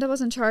Yolanda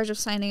was in charge of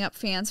signing up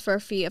fans for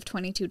a fee of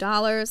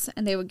 $22,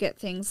 and they would get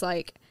things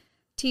like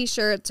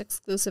t-shirts,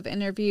 exclusive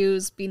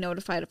interviews, be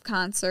notified of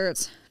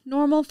concerts,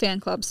 normal fan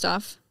club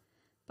stuff.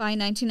 By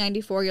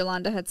 1994,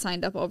 Yolanda had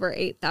signed up over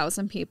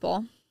 8,000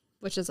 people.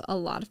 which is a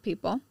lot of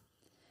people.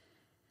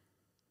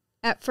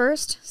 At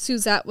first,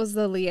 Suzette was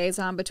the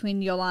liaison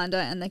between Yolanda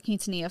and the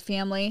Quintanilla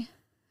family.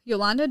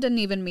 Yolanda didn't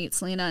even meet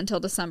Selena until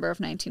December of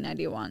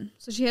 1991,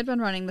 so she had been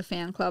running the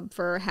fan club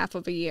for half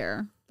of a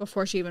year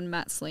before she even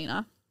met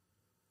Selena.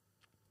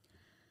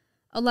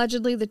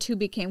 Allegedly, the two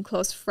became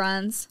close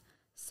friends.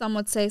 Some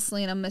would say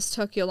Selena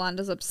mistook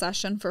Yolanda's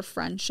obsession for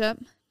friendship.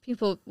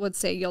 People would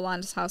say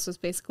Yolanda's house was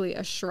basically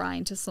a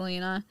shrine to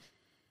Selena,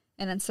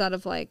 and instead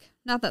of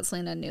not that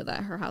Selena knew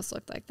that her house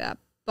looked like that,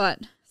 but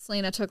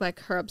Selena took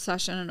her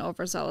obsession and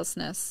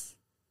overzealousness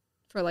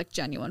for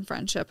genuine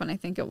friendship, and I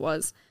think it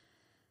was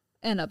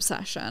an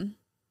obsession,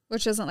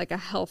 which isn't a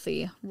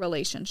healthy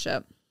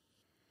relationship.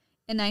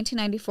 In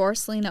 1994,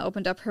 Selena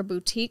opened up her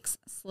boutiques,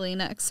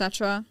 Selena,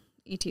 etc.,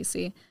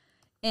 etc.,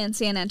 in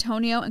San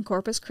Antonio and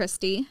Corpus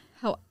Christi.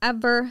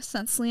 However,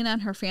 since Selena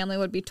and her family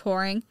would be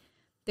touring,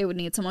 they would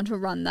need someone to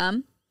run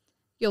them.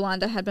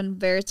 Yolanda had been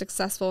very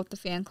successful with the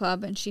fan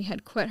club, and she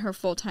had quit her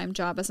full-time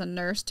job as a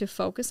nurse to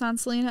focus on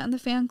Selena and the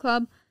fan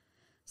club.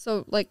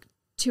 So,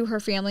 to her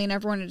family and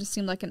everyone, it just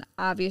seemed like an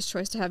obvious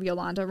choice to have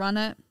Yolanda run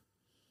it.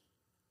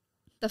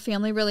 The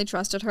family really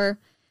trusted her,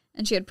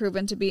 and she had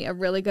proven to be a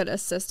really good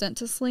assistant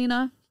to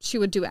Selena. She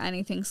would do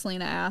anything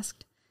Selena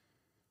asked.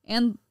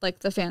 And,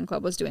 the fan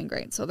club was doing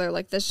great. So they're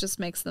this just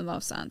makes the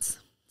most sense.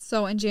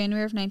 So in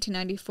January of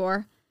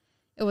 1994,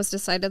 it was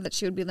decided that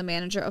she would be the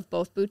manager of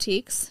both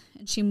boutiques,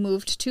 and she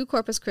moved to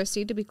Corpus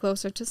Christi to be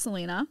closer to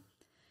Selena.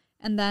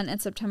 And then in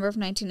September of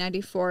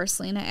 1994,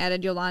 Selena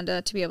added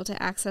Yolanda to be able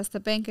to access the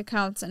bank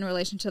accounts in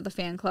relation to the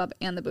fan club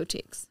and the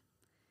boutiques.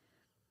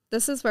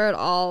 This is where it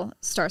all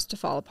starts to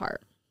fall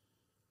apart.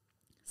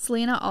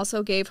 Selena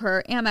also gave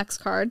her Amex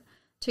card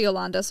to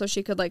Yolanda so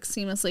she could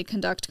seamlessly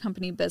conduct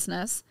company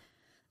business.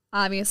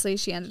 Obviously,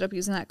 she ended up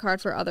using that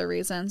card for other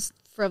reasons,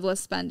 frivolous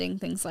spending,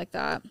 things like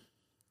that.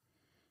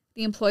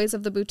 The employees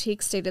of the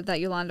boutique stated that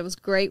Yolanda was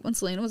great when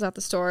Selena was at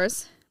the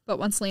stores, but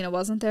when Selena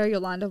wasn't there,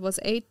 Yolanda was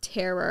a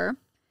terror.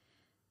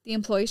 The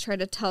employees tried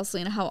to tell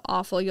Selena how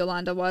awful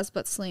Yolanda was,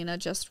 but Selena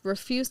just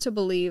refused to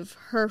believe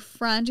her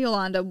friend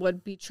Yolanda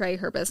would betray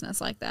her business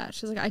like that.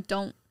 She's I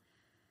don't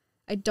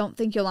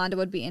think Yolanda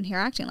would be in here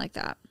acting like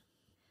that.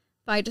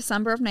 By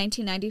December of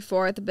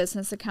 1994, the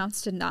business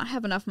accounts did not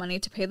have enough money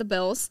to pay the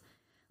bills.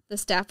 The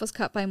staff was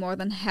cut by more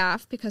than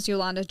half because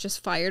Yolanda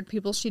just fired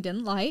people she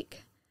didn't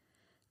like.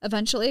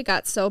 Eventually, it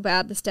got so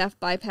bad the staff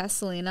bypassed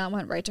Selena and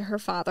went right to her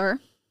father.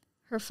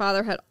 Her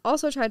father had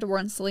also tried to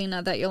warn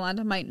Selena that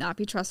Yolanda might not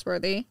be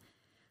trustworthy,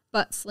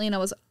 but Selena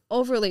was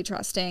overly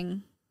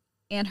trusting,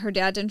 and her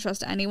dad didn't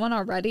trust anyone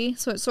already,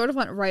 so it sort of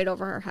went right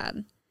over her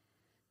head.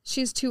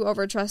 She's too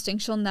over-trusting.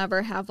 She'll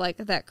never have,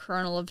 that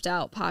kernel of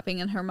doubt popping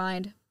in her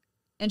mind,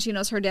 and she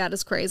knows her dad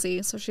is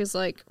crazy, so she's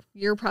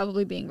you're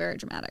probably being very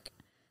dramatic.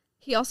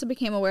 He also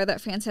became aware that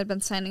fans had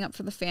been signing up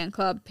for the fan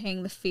club,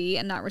 paying the fee,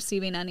 and not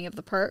receiving any of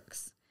the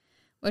perks,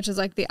 which is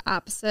the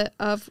opposite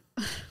of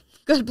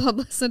good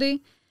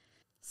publicity.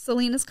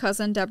 Selena's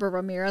cousin, Deborah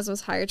Ramirez,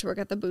 was hired to work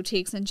at the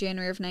boutiques in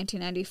January of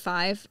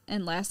 1995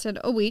 and lasted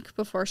a week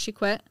before she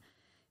quit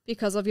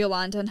because of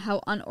Yolanda and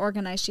how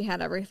unorganized she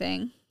had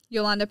everything.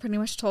 Yolanda pretty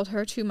much told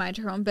her to mind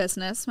her own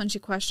business when she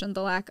questioned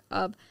the lack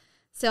of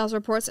sales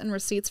reports and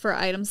receipts for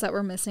items that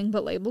were missing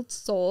but labeled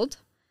sold.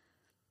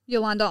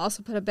 Yolanda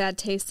also put a bad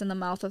taste in the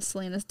mouth of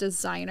Selena's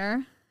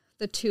designer.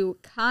 The two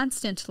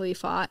constantly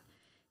fought.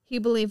 He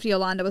believed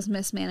Yolanda was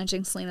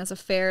mismanaging Selena's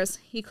affairs.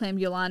 He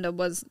claimed Yolanda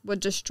would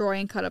destroy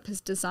and cut up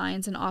his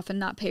designs and often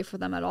not pay for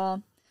them at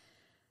all.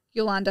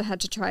 Yolanda had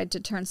to try to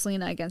turn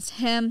Selena against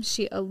him.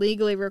 She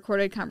illegally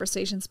recorded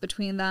conversations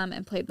between them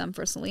and played them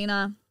for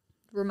Selena.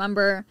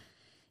 Remember,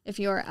 if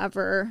you are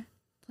ever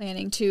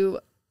planning to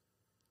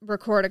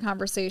record a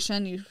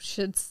conversation, you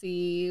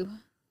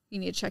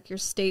need to check your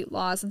state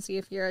laws and see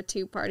if you're a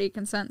two-party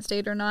consent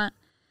state or not.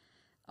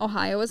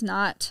 Ohio is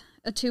not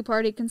a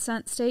two-party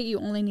consent state. You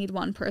only need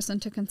one person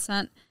to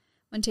consent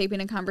when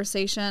taping a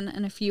conversation,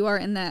 and if you are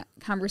in that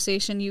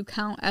conversation, you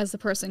count as the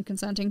person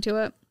consenting to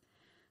it.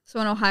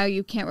 So in Ohio,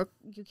 you can't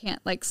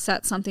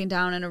set something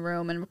down in a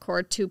room and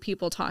record two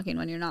people talking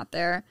when you're not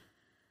there.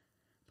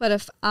 But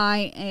if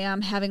I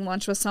am having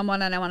lunch with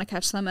someone and I want to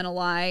catch them in a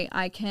lie,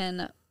 I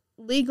can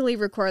legally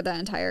record that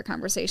entire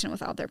conversation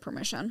without their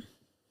permission.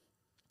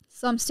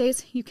 Some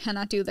states, you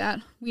cannot do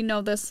that. We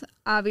know this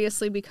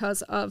obviously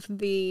because of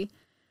the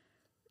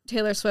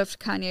Taylor Swift,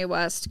 Kanye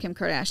West, Kim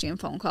Kardashian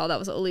phone call. That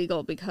was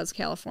illegal because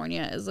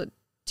California is a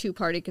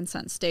two-party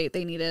consent state.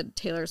 They needed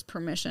Taylor's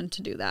permission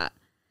to do that.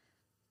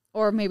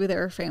 Or maybe they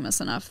were famous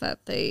enough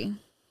that they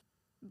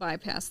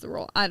bypassed the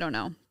rule. I don't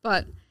know.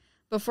 But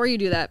before you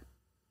do that,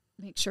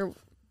 make sure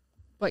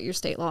what your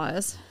state law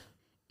is.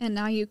 And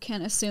now you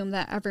can assume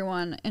that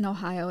everyone in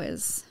Ohio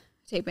is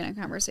taping a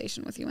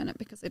conversation with you in it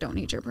because they don't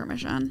need your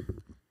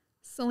permission.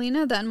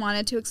 Selena then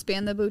wanted to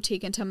expand the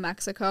boutique into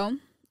Mexico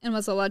and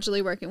was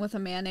allegedly working with a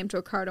man named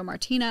Ricardo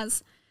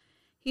Martinez.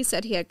 He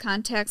said he had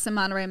contacts in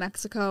Monterrey,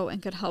 Mexico,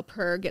 and could help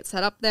her get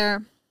set up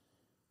there.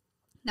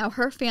 Now,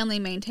 her family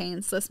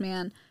maintains this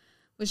man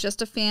was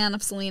just a fan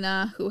of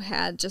Selena who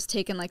had just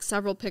taken like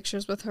several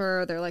pictures with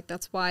her. They're like,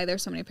 that's why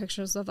there's so many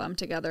pictures of them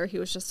together. He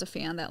was just a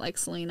fan that like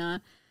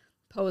Selena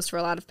posed for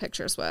a lot of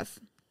pictures with.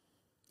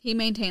 He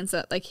maintains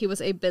that like he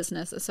was a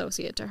business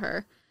associate to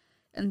her.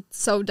 And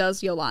so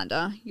does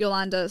Yolanda.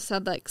 Yolanda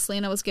said like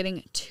Selena was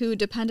getting too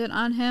dependent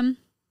on him,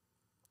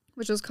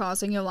 which was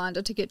causing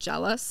Yolanda to get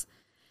jealous.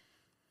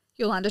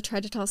 Yolanda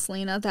tried to tell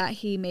Selena that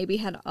he maybe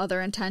had other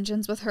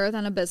intentions with her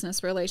than a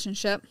business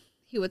relationship.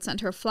 He would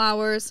send her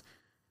flowers.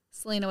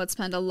 Selena would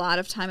spend a lot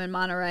of time in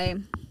Monterey.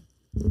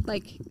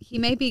 Like, he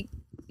may be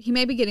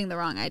getting the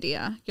wrong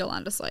idea,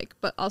 Yolanda's like,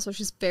 but also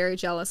she's very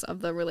jealous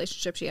of the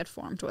relationship she had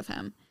formed with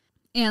him.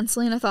 And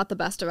Selena thought the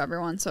best of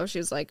everyone, so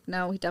she's like,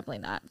 no, definitely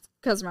not.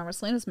 Because remember,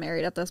 Selena's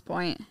married at this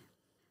point.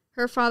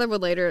 Her father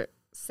would later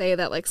say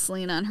that, like,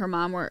 Selena and her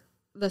mom were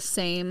the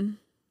same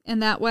in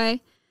that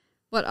way.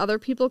 What other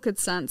people could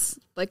sense,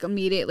 like,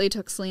 immediately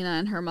took Selena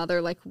and her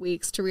mother, like,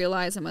 weeks to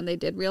realize, and when they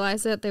did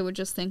realize it, they would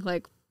just think,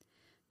 like,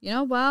 you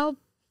know, well,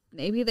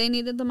 maybe they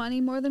needed the money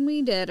more than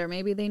we did, or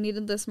maybe they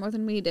needed this more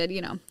than we did,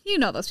 you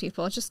know those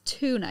people. It's just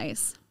too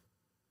nice.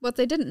 What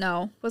they didn't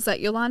know was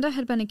that Yolanda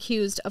had been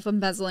accused of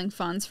embezzling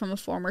funds from a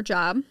former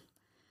job.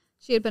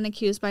 She had been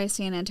accused by a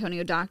San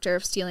Antonio doctor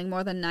of stealing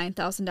more than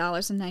 $9,000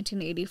 in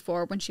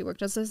 1984 when she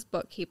worked as his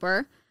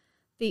bookkeeper.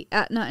 The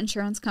Aetna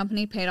insurance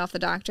company paid off the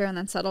doctor and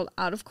then settled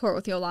out of court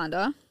with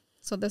Yolanda.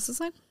 So this is,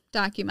 like,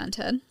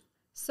 documented.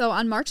 So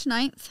on March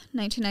 9th,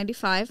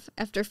 1995,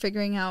 after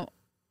figuring out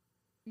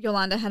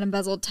Yolanda had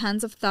embezzled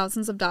tens of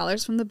thousands of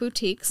dollars from the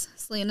boutiques,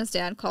 Selena's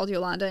dad called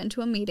Yolanda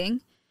into a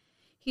meeting.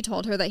 He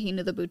told her that he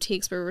knew the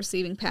boutiques were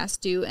receiving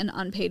past due and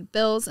unpaid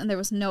bills, and there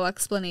was no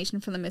explanation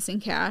for the missing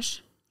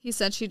cash. He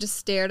said she just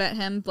stared at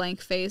him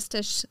blank-faced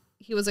as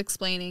he was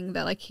explaining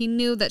that, like, he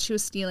knew that she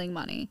was stealing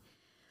money.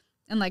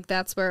 And, like,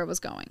 that's where it was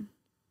going.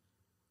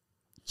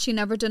 She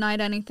never denied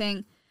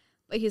anything,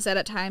 but he said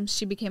at times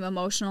she became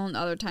emotional and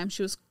other times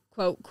she was,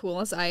 quote,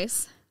 cool as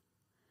ice.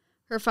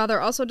 Her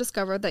father also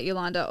discovered that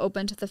Yolanda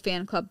opened the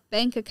fan club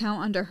bank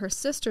account under her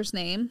sister's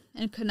name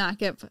and could not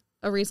give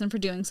a reason for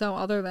doing so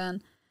other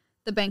than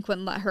the bank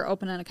wouldn't let her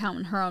open an account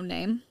in her own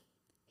name.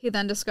 He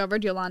then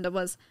discovered Yolanda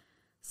was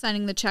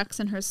signing the checks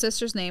in her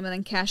sister's name and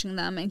then cashing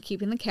them and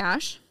keeping the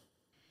cash.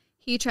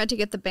 He tried to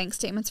get the bank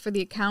statements for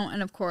the account,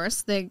 and of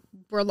course, they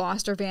were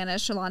lost or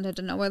vanished. Yolanda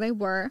didn't know where they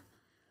were.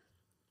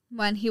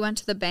 When he went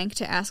to the bank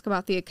to ask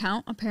about the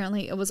account,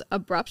 apparently it was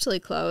abruptly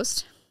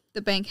closed.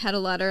 The bank had a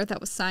letter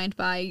that was signed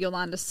by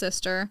Yolanda's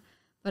sister,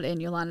 but in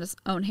Yolanda's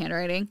own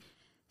handwriting,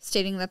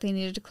 stating that they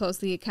needed to close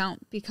the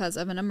account because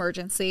of an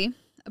emergency.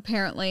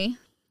 Apparently,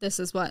 this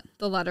is what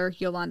the letter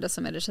Yolanda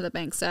submitted to the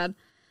bank said.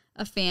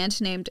 A fan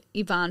named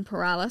Yvonne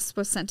Perales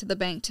was sent to the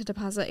bank to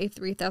deposit a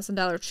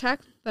 $3,000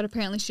 check, but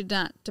apparently she did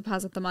not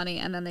deposit the money,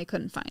 and then they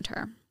couldn't find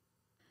her.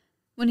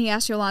 When he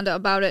asked Yolanda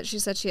about it, she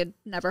said she had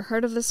never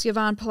heard of this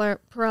Yvonne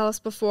Perales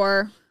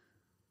before.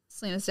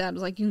 Selena's dad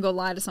was like, you can go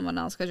lie to someone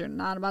else because you're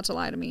not about to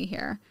lie to me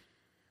here.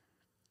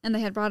 And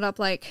they had brought up,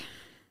 like,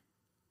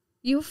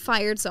 you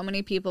fired so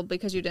many people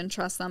because you didn't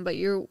trust them, but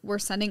you were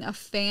sending a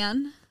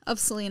fan of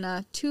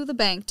Selena to the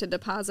bank to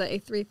deposit a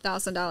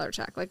 $3,000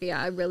 check. Like, yeah,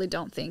 I really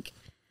don't think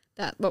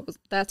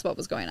that's what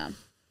was going on.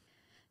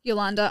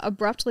 Yolanda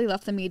abruptly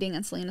left the meeting,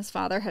 and Selena's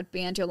father had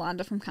banned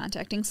Yolanda from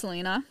contacting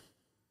Selena.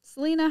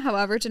 Selena,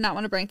 however, did not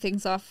want to break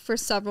things off for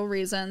several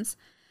reasons.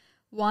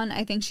 One,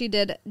 I think she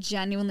did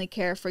genuinely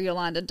care for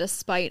Yolanda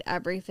despite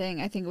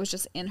everything. I think it was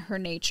just in her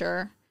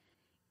nature.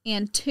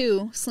 And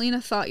two, Selena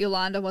thought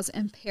Yolanda was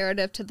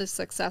imperative to the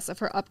success of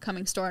her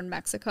upcoming store in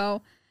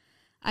Mexico.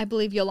 I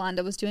believe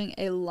Yolanda was doing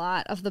a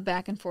lot of the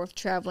back and forth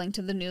traveling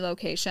to the new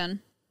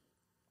location.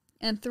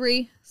 And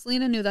three,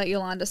 Selena knew that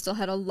Yolanda still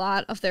had a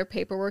lot of their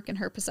paperwork in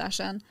her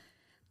possession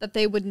that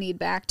they would need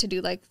back to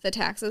do, like, the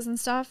taxes and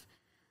stuff.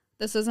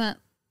 This isn't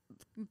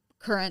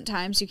current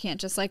times. You can't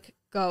just, like,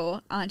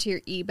 go onto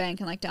your e-bank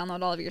and, like,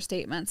 download all of your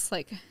statements.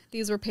 Like,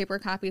 these were paper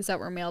copies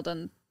that were mailed,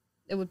 and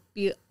it would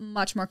be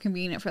much more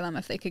convenient for them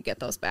if they could get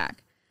those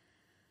back.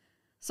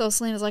 So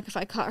Selena's like, if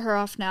I cut her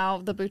off now,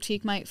 the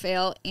boutique might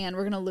fail, and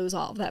we're going to lose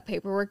all of that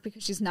paperwork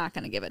because she's not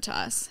going to give it to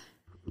us.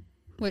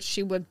 Which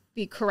she would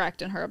be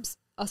correct in her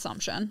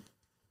assumption.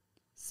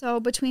 So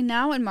between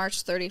now and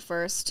March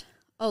 31st,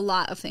 a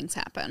lot of things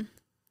happen.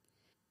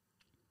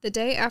 The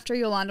day after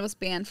Yolanda was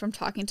banned from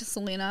talking to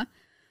Selena,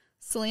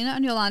 Selena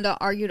and Yolanda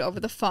argued over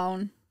the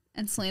phone,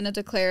 and Selena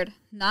declared,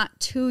 not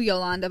to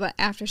Yolanda, but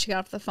after she got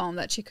off the phone,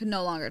 that she could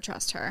no longer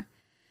trust her.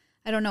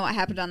 I don't know what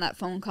happened on that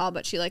phone call,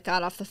 but she, like,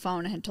 got off the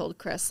phone and had told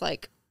Chris,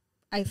 like,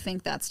 I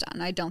think that's done.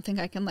 I don't think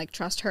I can, like,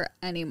 trust her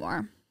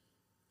anymore.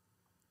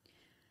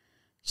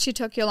 She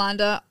took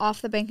Yolanda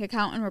off the bank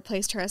account and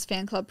replaced her as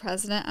fan club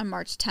president on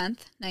March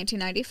 10th,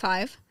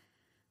 1995.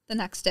 The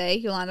next day,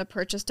 Yolanda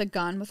purchased a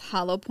gun with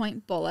hollow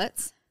point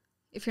bullets.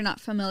 If you're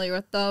not familiar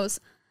with those,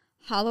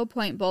 hollow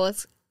point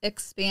bullets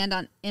expand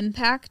on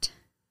impact,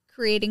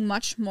 creating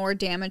much more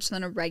damage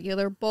than a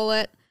regular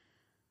bullet.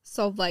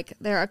 So, like,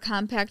 they're a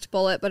compact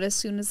bullet, but as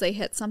soon as they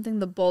hit something,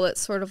 the bullet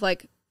sort of,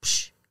 like,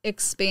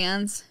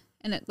 expands,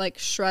 and it, like,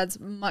 shreds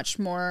much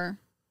more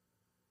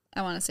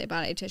I want to say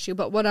body tissue,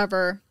 but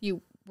whatever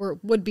you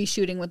would be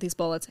shooting with these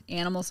bullets.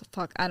 Animals,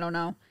 fuck, I don't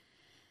know.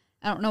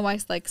 I don't know why,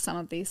 like, some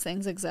of these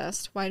things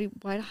exist. Why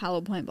do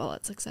hollow point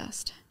bullets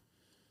exist?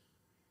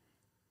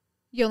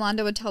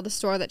 Yolanda would tell the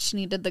store that she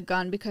needed the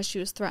gun because she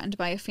was threatened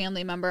by a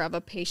family member of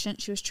a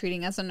patient she was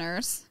treating as a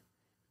nurse.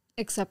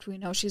 Except we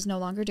know she's no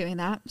longer doing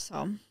that,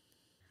 so.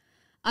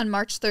 On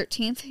March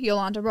 13th,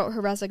 Yolanda wrote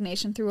her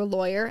resignation through a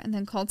lawyer and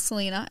then called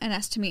Selena and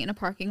asked to meet in a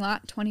parking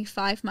lot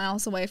 25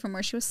 miles away from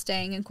where she was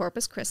staying in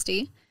Corpus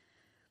Christi.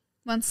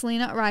 When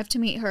Selena arrived to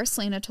meet her,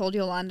 Selena told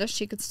Yolanda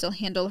she could still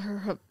handle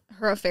her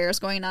affairs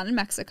going on in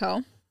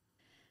Mexico.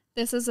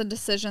 This is a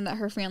decision that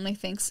her family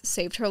thinks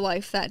saved her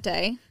life that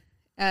day,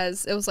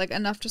 as it was like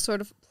enough to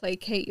sort of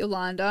placate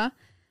Yolanda,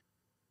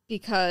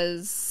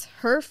 because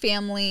her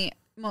family,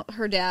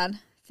 her dad,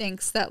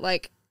 thinks that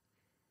like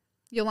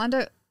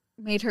Yolanda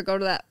made her go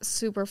to that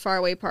super far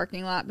away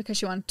parking lot because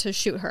she wanted to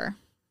shoot her,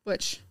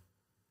 which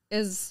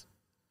is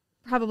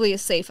probably a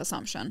safe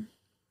assumption.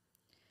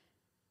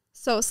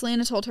 So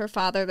Selena told her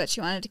father that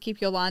she wanted to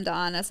keep Yolanda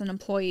on as an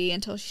employee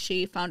until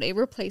she found a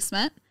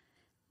replacement.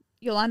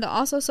 Yolanda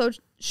also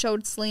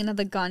showed Selena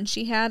the gun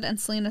she had, and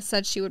Selena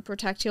said she would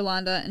protect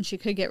Yolanda and she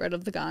could get rid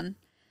of the gun.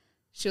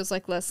 She was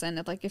like,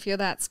 listen, if you're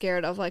that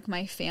scared of like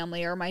my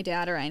family or my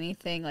dad or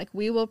anything, like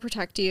we will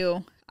protect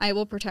you. I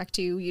will protect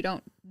you. You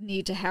don't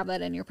need to have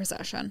that in your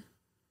possession.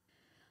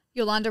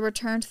 Yolanda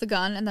returned the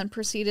gun and then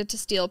proceeded to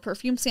steal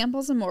perfume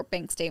samples and more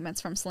bank statements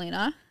from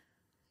Selena.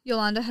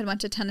 Yolanda had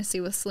went to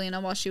Tennessee with Selena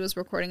while she was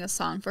recording a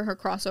song for her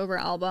crossover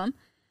album.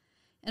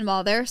 And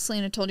while there,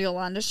 Selena told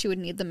Yolanda she would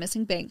need the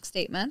missing bank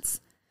statements.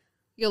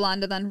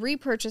 Yolanda then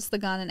repurchased the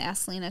gun and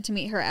asked Selena to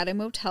meet her at a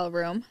motel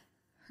room.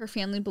 Her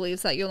family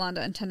believes that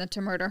Yolanda intended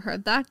to murder her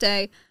that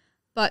day,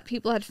 but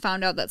people had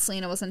found out that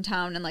Selena was in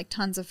town and like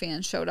tons of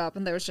fans showed up,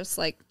 and there was just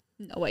like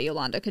no way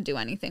Yolanda could do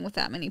anything with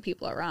that many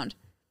people around.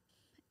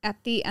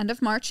 At the end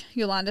of March,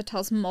 Yolanda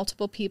tells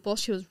multiple people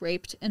she was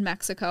raped in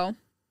Mexico.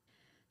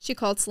 She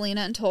called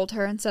Selena and told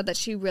her and said that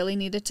she really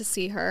needed to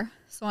see her.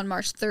 So on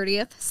March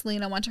 30th,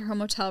 Selena went to her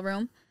motel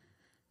room,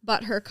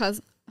 but her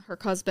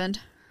husband,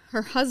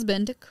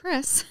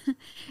 Chris,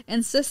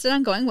 insisted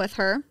on going with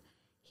her.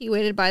 He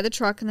waited by the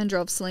truck and then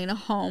drove Selena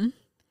home.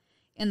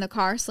 In the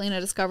car, Selena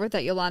discovered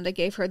that Yolanda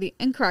gave her the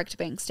incorrect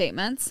bank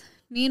statements.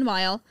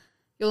 Meanwhile,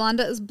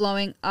 Yolanda is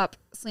blowing up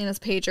Selena's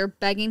pager,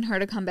 begging her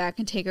to come back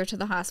and take her to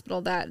the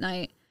hospital that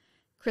night.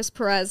 Chris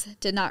Perez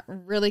did not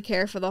really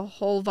care for the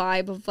whole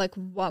vibe of like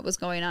what was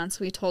going on,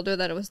 so he told her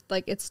that it was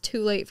like, it's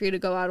too late for you to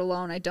go out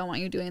alone. I don't want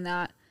you doing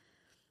that.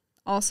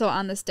 Also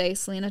on this day,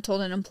 Selena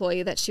told an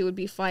employee that she would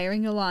be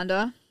firing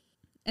Yolanda,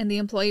 and the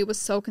employee was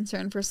so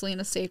concerned for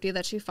Selena's safety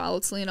that she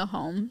followed Selena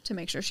home to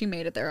make sure she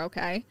made it there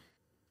okay.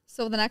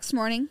 So the next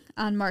morning,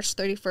 on March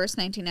 31st,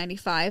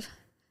 1995,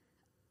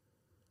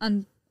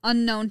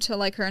 unknown to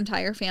like her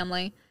entire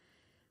family,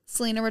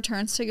 Selena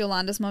returns to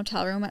Yolanda's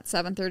motel room at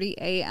 7:30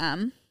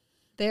 a.m.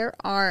 There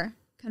are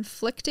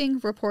conflicting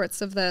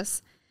reports of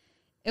this.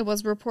 It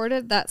was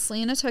reported that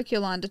Selena took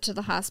Yolanda to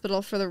the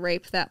hospital for the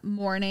rape that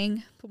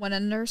morning, but when a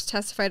nurse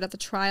testified at the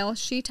trial,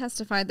 she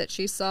testified that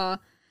she saw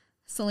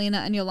Selena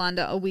and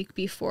Yolanda a week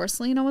before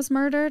Selena was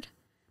murdered.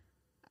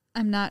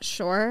 I'm not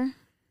sure.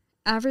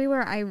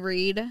 Everywhere I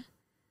read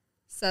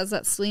says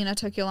that Selena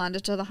took Yolanda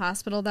to the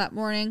hospital that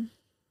morning,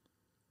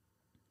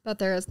 but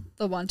there is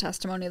the one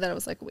testimony that it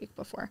was like a week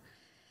before.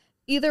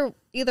 Either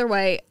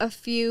way, a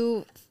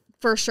few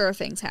for sure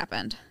things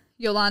happened.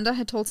 Yolanda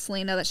had told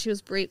Selena that she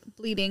was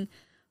bleeding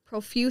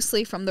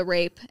profusely from the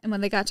rape, and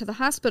when they got to the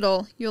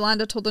hospital,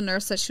 Yolanda told the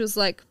nurse that she was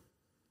like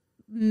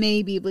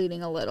maybe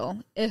bleeding a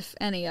little, if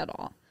any at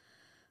all.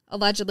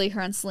 Allegedly,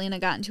 her and Selena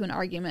got into an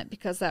argument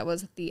because that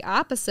was the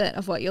opposite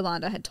of what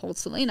Yolanda had told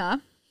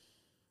Selena.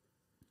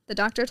 The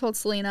doctor told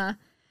Selena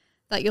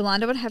that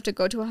Yolanda would have to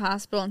go to a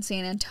hospital in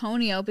San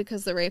Antonio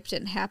because the rape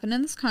didn't happen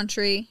in this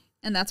country,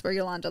 and that's where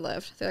Yolanda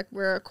lived. They're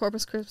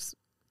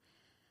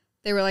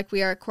like,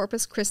 we are a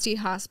Corpus Christi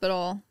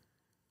hospital.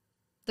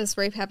 This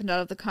rape happened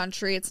out of the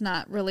country. It's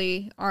not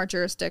really our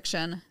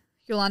jurisdiction.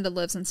 Yolanda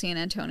lives in San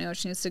Antonio.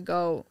 She needs to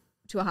go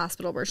to a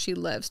hospital where she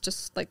lives,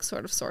 just like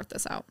sort of sort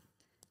this out.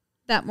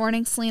 That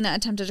morning, Selena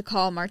attempted to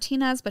call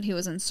Martinez, but he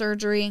was in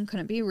surgery and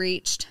couldn't be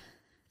reached.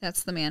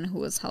 That's the man who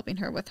was helping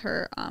her with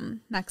her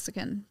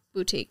Mexican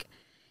boutique.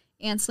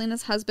 And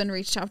Selena's husband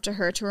reached out to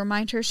her to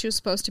remind her she was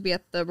supposed to be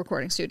at the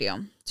recording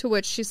studio, to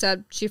which she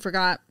said she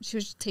forgot. She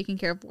was taking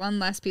care of one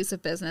last piece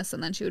of business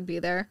and then she would be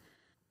there.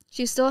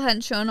 She still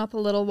hadn't shown up a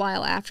little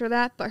while after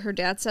that, but her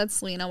dad said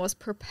Selena was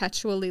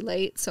perpetually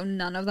late, so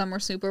none of them were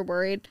super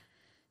worried.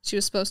 She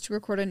was supposed to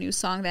record a new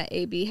song that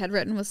AB had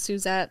written with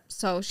Suzette,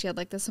 so she had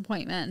like this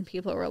appointment, and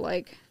people were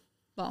like,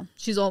 well,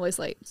 she's always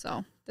late,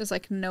 so there's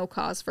like no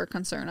cause for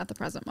concern at the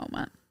present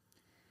moment.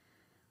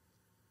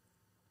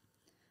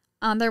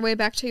 On their way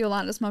back to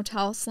Yolanda's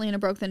motel, Selena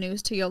broke the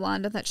news to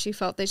Yolanda that she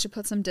felt they should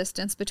put some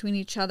distance between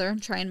each other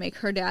and try and make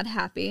her dad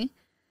happy.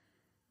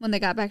 When they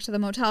got back to the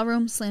motel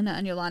room, Selena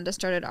and Yolanda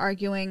started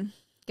arguing.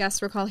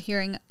 Guests recall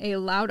hearing a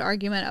loud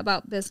argument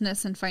about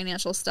business and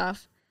financial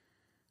stuff.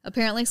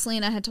 Apparently,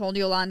 Selena had told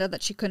Yolanda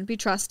that she couldn't be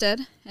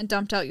trusted and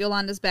dumped out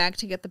Yolanda's bag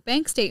to get the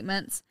bank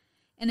statements,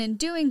 and in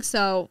doing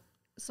so,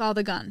 saw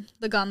the gun.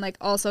 The gun,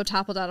 also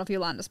toppled out of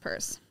Yolanda's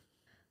purse.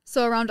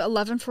 So around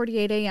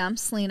 11:48 a.m.,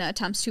 Selena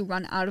attempts to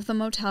run out of the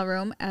motel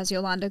room as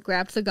Yolanda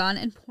grabbed the gun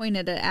and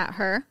pointed it at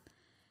her.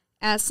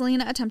 As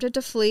Selena attempted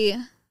to flee,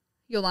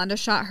 Yolanda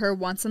shot her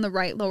once in the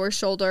right lower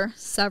shoulder,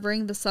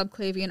 severing the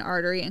subclavian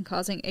artery and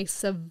causing a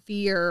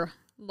severe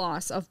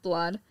loss of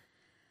blood.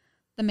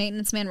 The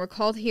maintenance man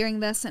recalled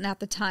hearing this and at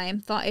the time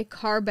thought a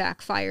car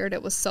backfired.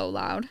 It was so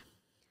loud.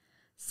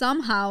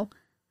 Somehow,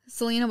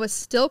 Selena was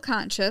still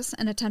conscious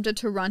and attempted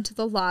to run to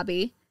the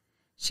lobby.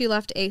 She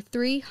left a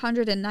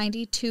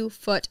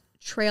 392-foot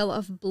trail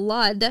of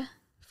blood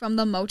from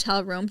the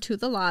motel room to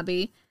the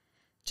lobby.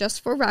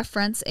 Just for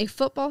reference, a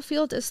football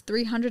field is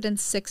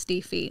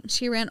 360 feet.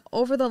 She ran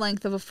over the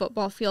length of a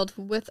football field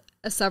with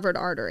a severed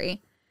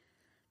artery.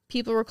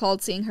 People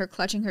recalled seeing her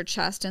clutching her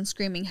chest and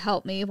screaming,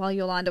 "Help me," while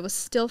Yolanda was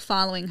still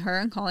following her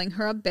and calling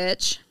her a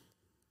bitch.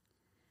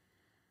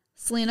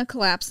 Selena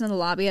collapsed in the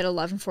lobby at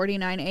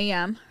 11:49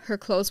 a.m. Her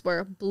clothes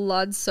were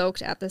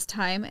blood-soaked at this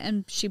time,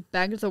 and she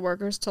begged the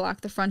workers to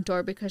lock the front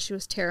door because she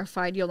was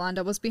terrified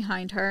Yolanda was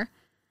behind her.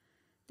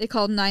 They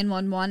called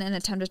 911 and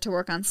attempted to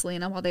work on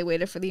Selena while they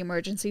waited for the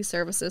emergency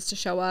services to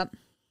show up.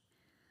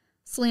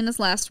 Selena's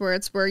last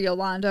words were,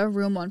 "Yolanda,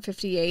 room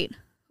 158,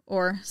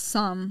 or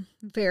some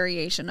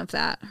variation of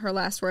that. Her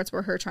last words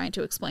were her trying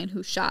to explain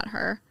who shot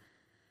her.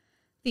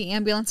 The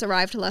ambulance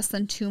arrived less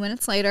than 2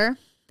 minutes later.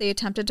 They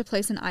attempted to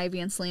place an IV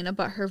in Selena,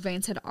 but her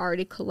veins had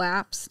already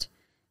collapsed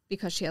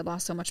because she had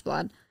lost so much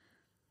blood.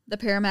 The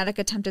paramedic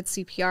attempted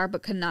CPR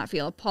but could not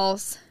feel a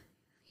pulse.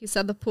 He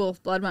said the pool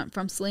of blood went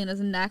from Selena's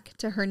neck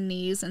to her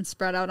knees and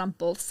spread out on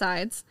both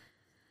sides.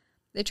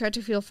 They tried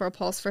to feel for a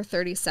pulse for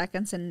 30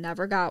 seconds and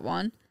never got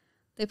one.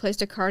 They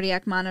placed a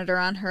cardiac monitor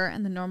on her,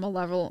 and the normal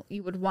level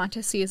you would want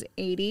to see is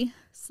 80.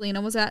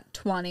 Selena was at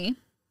 20.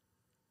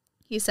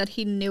 He said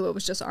he knew it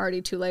was just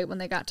already too late when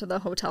they got to the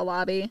hotel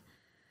lobby.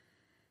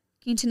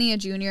 Quintanilla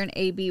Jr. and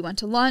AB went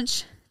to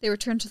lunch. They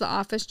returned to the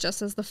office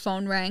just as the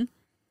phone rang.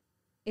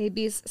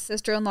 AB's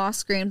sister-in-law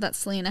screamed that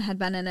Selena had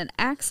been in an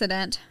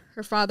accident.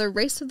 Her father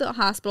raced to the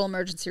hospital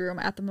emergency room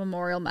at the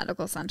Memorial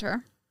Medical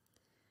Center.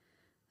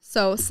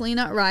 So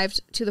Selena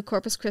arrived to the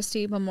Corpus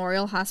Christi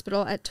Memorial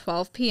Hospital at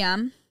 12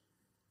 p.m.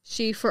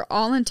 She, for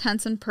all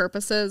intents and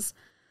purposes,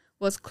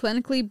 was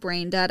clinically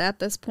brain dead at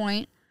this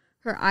point.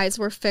 Her eyes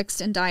were fixed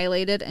and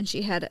dilated, and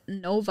she had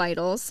no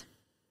vitals.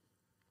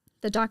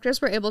 The doctors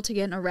were able to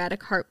get an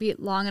erratic heartbeat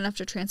long enough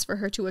to transfer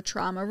her to a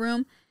trauma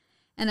room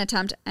and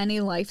attempt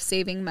any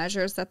life-saving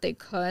measures that they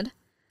could.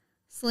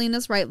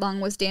 Selena's right lung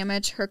was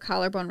damaged, her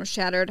collarbone was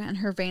shattered, and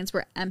her veins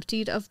were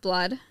emptied of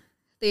blood.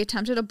 They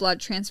attempted a blood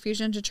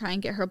transfusion to try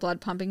and get her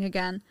blood pumping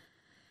again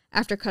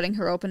after cutting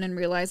her open and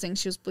realizing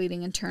she was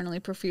bleeding internally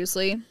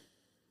profusely.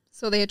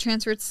 So they had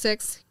transferred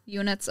 6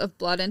 units of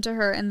blood into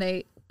her, and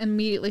they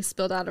immediately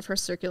spilled out of her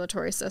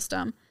circulatory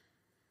system.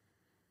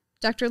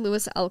 Dr.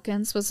 Lewis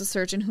Elkins was the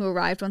surgeon who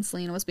arrived when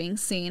Selena was being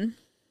seen.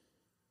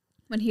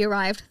 When he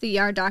arrived, the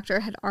ER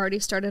doctor had already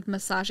started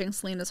massaging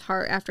Selena's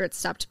heart after it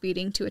stopped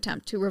beating to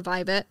attempt to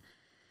revive it.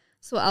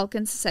 So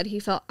Elkins said he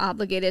felt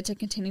obligated to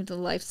continue the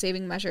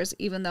life-saving measures,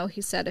 even though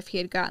he said if he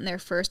had gotten there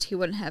first, he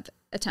wouldn't have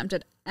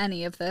attempted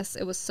any of this.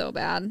 It was so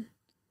bad.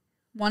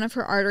 One of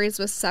her arteries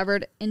was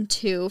severed in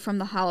 2 from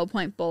the hollow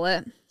point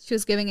bullet. She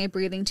was giving a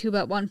breathing tube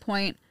at one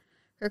point.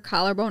 Her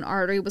collarbone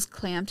artery was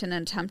clamped in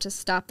an attempt to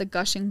stop the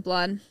gushing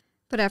blood.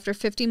 But after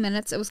 50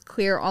 minutes, it was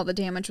clear all the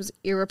damage was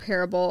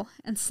irreparable,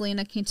 and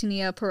Selena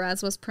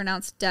Quintanilla-Perez was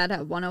pronounced dead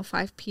at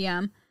 1:05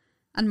 p.m.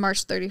 on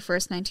March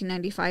 31st,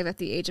 1995, at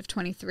the age of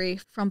 23,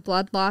 from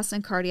blood loss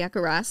and cardiac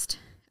arrest.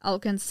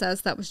 Elkins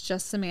says that was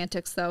just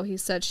semantics, though. He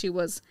said she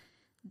was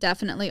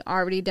definitely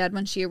already dead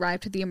when she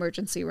arrived at the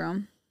emergency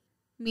room.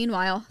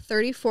 Meanwhile,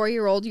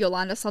 34-year-old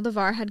Yolanda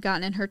Saldivar had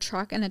gotten in her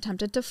truck and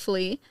attempted to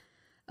flee.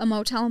 A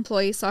motel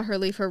employee saw her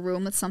leave her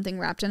room with something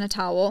wrapped in a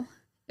towel.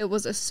 It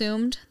was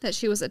assumed that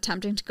she was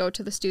attempting to go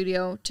to the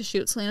studio to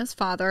shoot Selena's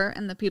father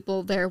and the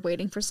people there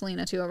waiting for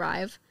Selena to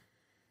arrive.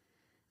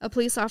 A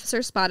police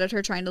officer spotted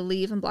her trying to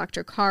leave and blocked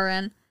her car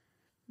in.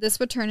 This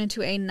would turn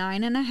into a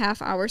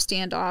 9.5-hour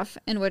standoff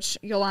in which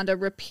Yolanda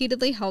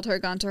repeatedly held her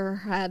gun to her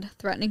head,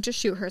 threatening to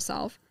shoot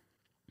herself.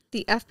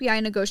 The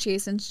FBI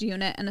negotiations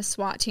unit and a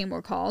SWAT team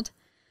were called.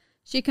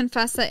 She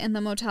confessed that in the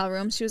motel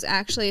room she was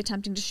actually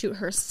attempting to shoot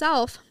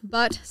herself,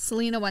 but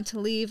Selena went to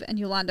leave and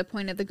Yolanda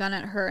pointed the gun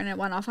at her and it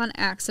went off on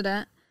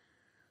accident.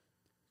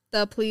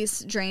 The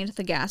police drained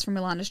the gas from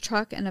Yolanda's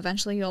truck, and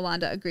eventually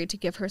Yolanda agreed to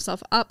give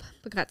herself up,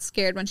 but got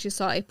scared when she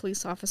saw a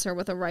police officer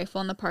with a rifle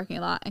in the parking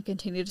lot and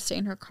continued to stay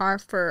in her car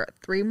for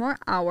 3 more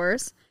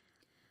hours.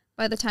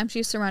 By the time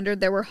she surrendered,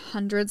 there were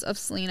hundreds of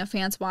Selena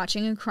fans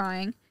watching and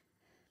crying.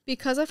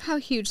 Because of how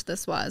huge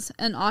this was,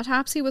 an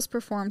autopsy was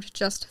performed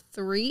just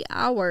 3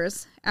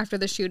 hours after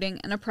the shooting,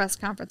 and a press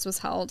conference was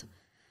held.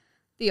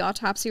 The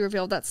autopsy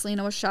revealed that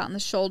Selena was shot in the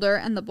shoulder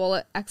and the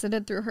bullet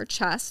exited through her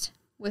chest.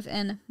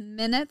 Within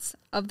minutes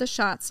of the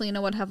shot,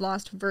 Selena would have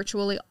lost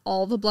virtually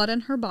all the blood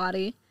in her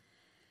body.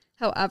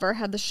 However,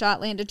 had the shot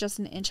landed just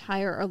an inch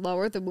higher or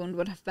lower, the wound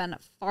would have been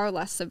far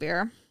less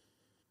severe.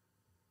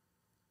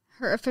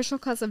 Her official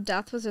cause of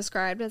death was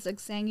described as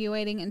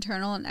exsanguating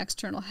internal and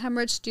external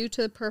hemorrhage due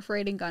to the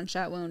perforating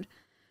gunshot wound,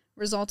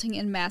 resulting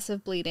in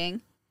massive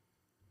bleeding.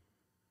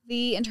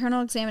 The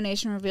internal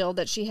examination revealed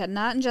that she had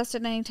not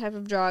ingested any type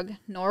of drug,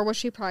 nor was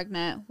she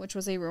pregnant, which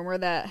was a rumor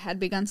that had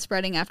begun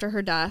spreading after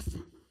her death.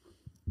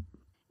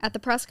 At the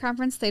press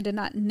conference, they did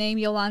not name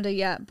Yolanda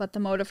yet, but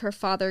the motive her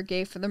father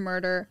gave for the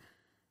murder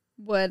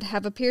would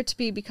have appeared to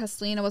be because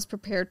Selena was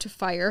prepared to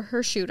fire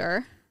her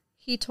shooter.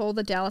 He told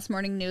the Dallas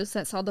Morning News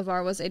that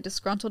Saldivar was a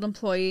disgruntled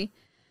employee.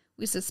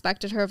 We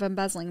suspected her of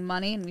embezzling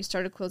money, and we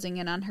started closing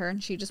in on her,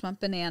 and she just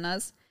went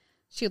bananas.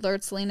 She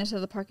lured Selena to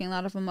the parking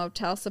lot of a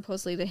motel,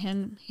 supposedly to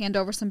hand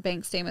over some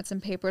bank statements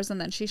and papers,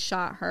 and then she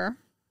shot her.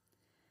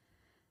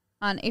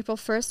 On April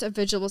 1st, a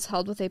vigil was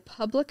held with a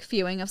public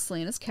viewing of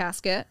Selena's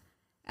casket.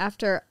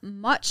 After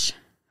much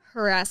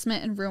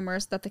harassment and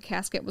rumors that the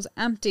casket was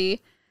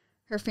empty,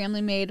 her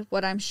family made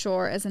what I'm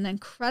sure is an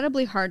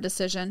incredibly hard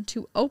decision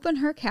to open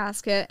her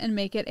casket and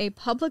make it a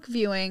public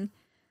viewing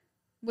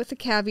with the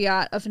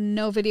caveat of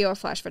no video or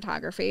flash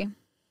photography.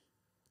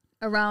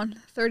 Around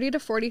 30 to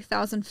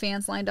 40,000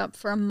 fans lined up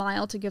for a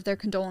mile to give their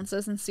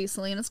condolences and see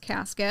Selena's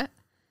casket.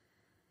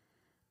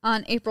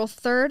 On April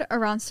 3rd,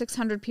 around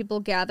 600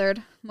 people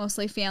gathered,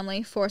 mostly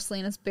family, for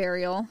Selena's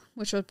burial,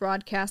 which was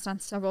broadcast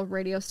on several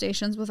radio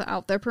stations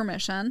without their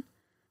permission.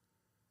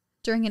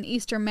 During an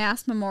Easter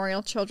Mass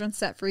memorial, children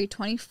set free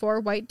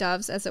 24 white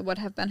doves as it would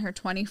have been her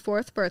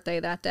 24th birthday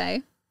that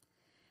day.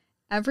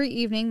 Every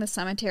evening, the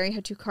cemetery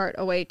had to cart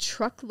away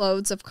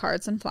truckloads of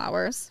cards and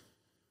flowers.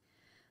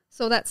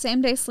 So that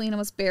same day Selena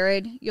was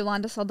buried,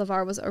 Yolanda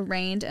Saldivar was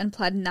arraigned and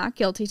pled not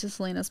guilty to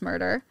Selena's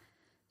murder.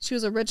 She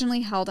was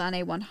originally held on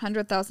a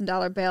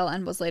 $100,000 bail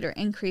and was later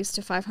increased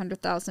to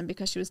 $500,000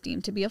 because she was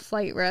deemed to be a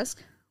flight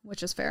risk,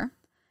 which is fair.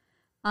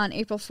 On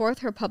April 4th,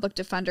 her public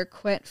defender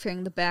quit,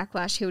 fearing the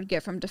backlash he would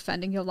get from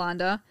defending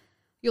Yolanda.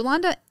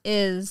 Yolanda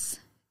is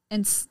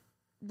and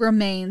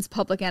remains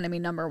public enemy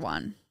number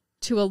one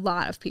to a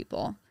lot of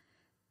people.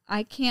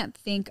 I can't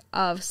think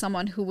of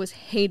someone who was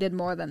hated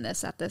more than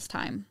this at this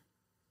time.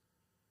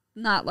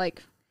 Not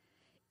like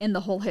in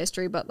the whole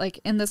history, but like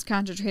in this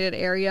concentrated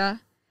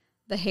area,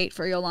 the hate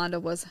for Yolanda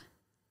was,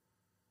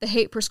 the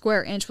hate per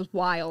square inch was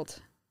wild,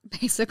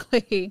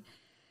 basically.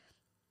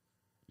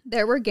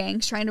 There were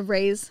gangs trying to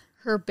raise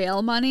her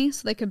bail money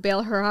so they could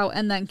bail her out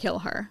and then kill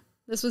her.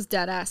 This was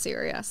dead ass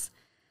serious.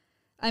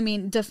 I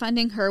mean,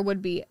 defending her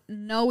would be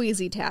no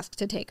easy task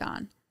to take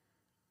on.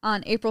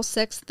 On April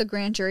 6th, the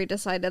grand jury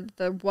decided that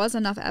there was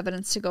enough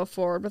evidence to go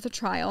forward with a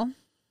trial.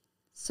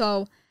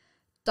 So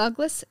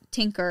Douglas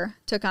Tinker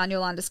took on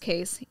Yolanda's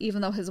case,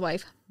 even though his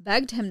wife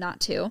begged him not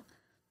to.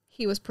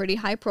 He was pretty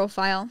high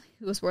profile.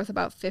 He was worth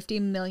about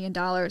 $50 million,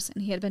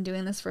 and he had been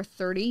doing this for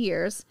 30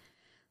 years.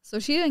 So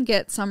she didn't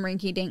get some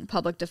rinky-dink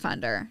public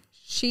defender.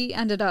 She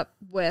ended up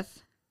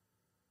with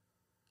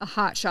a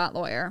hotshot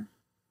lawyer.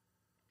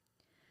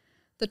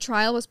 The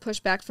trial was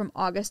pushed back from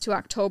August to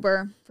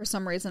October. For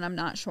some reason, I'm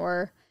not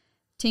sure.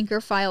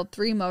 Tinker filed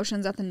 3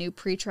 motions at the new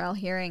pretrial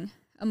hearing.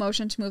 A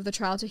motion to move the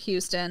trial to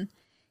Houston.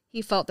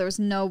 He felt there was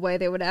no way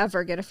they would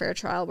ever get a fair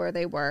trial where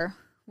they were,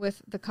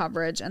 with the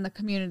coverage and the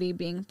community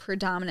being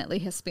predominantly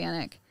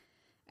Hispanic.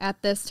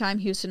 At this time,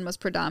 Houston was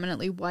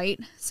predominantly white,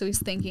 so he's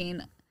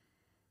thinking,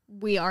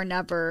 we are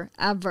never,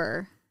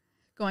 ever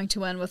going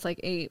to win with like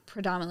a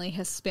predominantly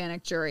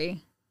Hispanic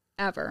jury,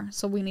 ever.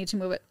 So we need to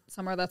move it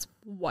somewhere that's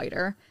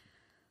whiter.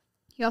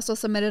 He also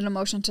submitted a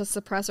motion to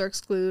suppress or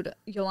exclude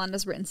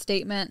Yolanda's written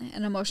statement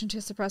and a motion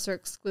to suppress or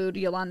exclude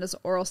Yolanda's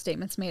oral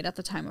statements made at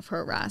the time of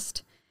her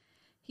arrest.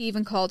 He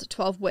even called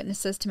 12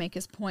 witnesses to make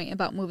his point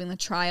about moving the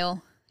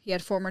trial. He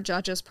had former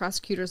judges,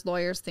 prosecutors,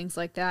 lawyers, things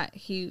like that.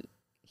 He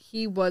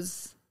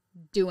was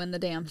doing the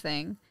damn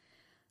thing.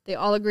 They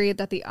all agreed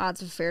that the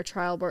odds of a fair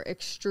trial were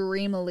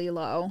extremely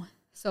low,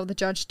 so the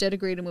judge did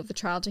agree to move the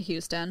trial to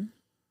Houston.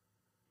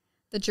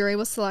 The jury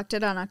was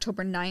selected on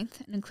October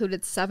 9th and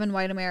included 7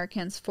 white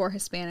Americans, 4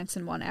 Hispanics,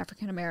 and 1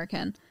 African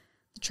American.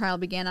 The trial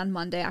began on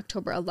Monday,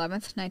 October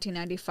 11th,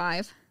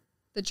 1995.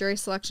 The jury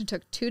selection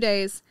took 2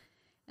 days,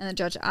 and the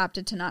judge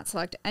opted to not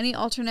select any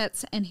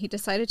alternates, and he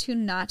decided to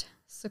not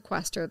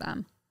sequester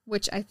them,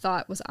 which I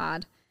thought was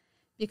odd,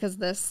 because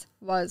this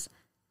was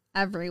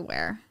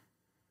everywhere.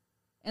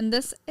 And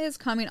this is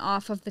coming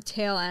off of the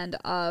tail end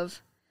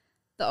of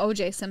the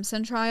O.J.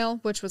 Simpson trial,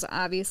 which was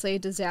obviously a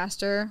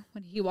disaster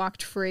when he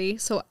walked free.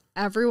 So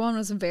everyone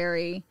was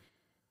very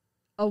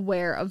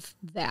aware of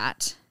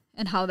that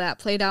and how that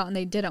played out, and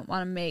they didn't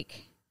want to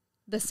make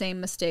the same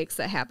mistakes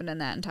that happened in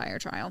that entire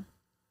trial.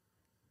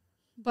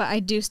 But I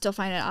do still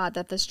find it odd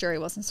that this jury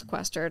wasn't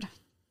sequestered.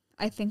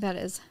 I think that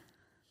is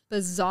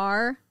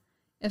bizarre.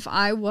 If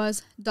I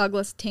was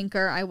Douglas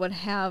Tinker, I would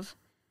have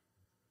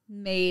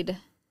made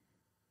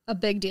a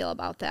big deal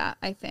about that,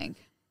 I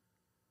think.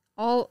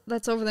 All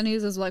that's over the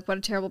news is like what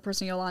a terrible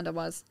person Yolanda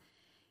was.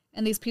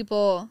 And these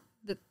people,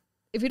 that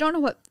if you don't know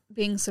what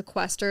being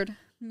sequestered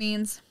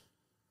means,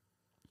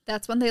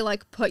 That's when they,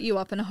 like, put you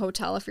up in a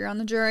hotel if you're on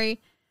the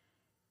jury,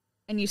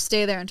 and you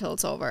stay there until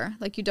it's over.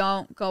 Like, you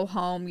don't go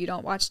home, you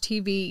don't watch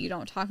TV, you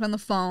don't talk on the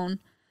phone,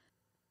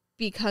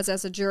 because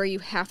as a jury, you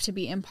have to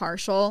be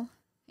impartial,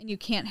 and you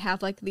can't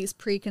have, like, these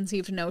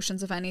preconceived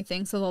notions of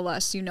anything, so the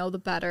less you know, the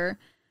better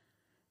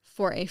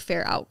for a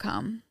fair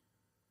outcome.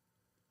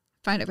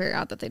 Find it very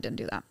odd that they didn't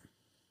do that.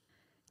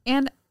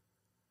 And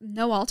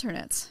no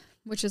alternates,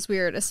 which is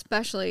weird,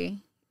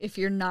 especially if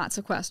you're not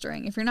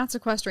sequestering. If you're not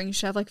sequestering, you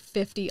should have like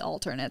 50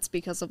 alternates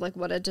because of like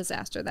what a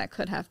disaster that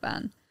could have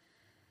been.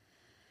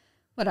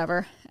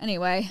 Whatever.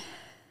 Anyway,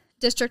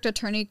 District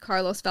Attorney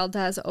Carlos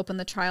Valdez opened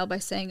the trial by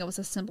saying it was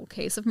a simple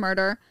case of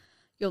murder.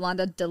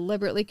 Yolanda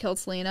deliberately killed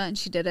Selena, and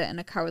she did it in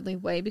a cowardly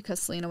way because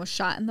Selena was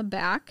shot in the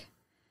back.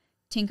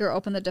 Tinker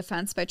opened the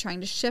defense by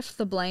trying to shift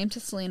the blame to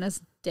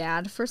Selena's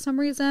dad for some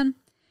reason.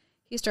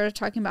 He started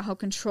talking about how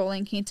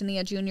controlling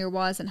Quintanilla Jr.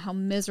 was and how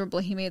miserable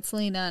he made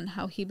Selena and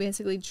how he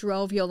basically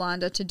drove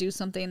Yolanda to do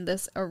something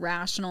this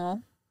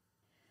irrational.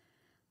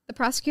 The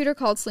prosecutor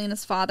called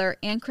Selena's father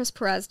and Chris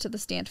Perez to the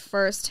stand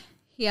first.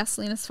 He asked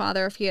Selena's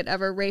father if he had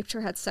ever raped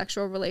or had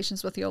sexual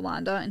relations with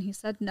Yolanda, and he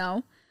said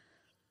no.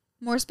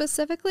 More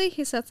specifically,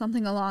 he said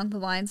something along the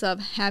lines of,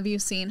 "Have you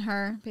seen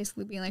her?"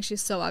 Basically being like,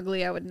 she's so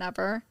ugly, I would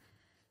never.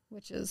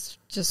 Which is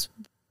just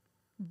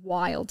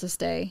wild to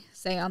say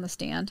on the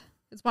stand.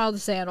 It's wild to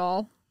say at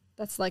all.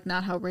 That's like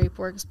not how rape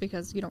works,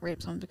 because you don't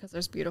rape someone because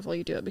they're beautiful.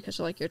 You do it because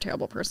you're a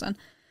terrible person.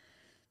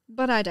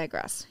 But I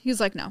digress. He's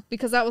like, no,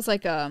 because that was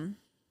like a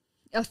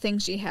thing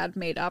she had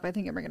made up. I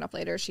think I'll bring it up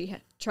later. She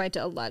had tried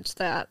to allege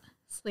that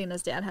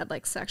Selena's dad had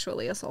like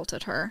sexually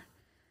assaulted her.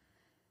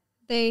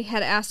 They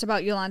had asked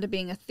about Yolanda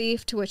being a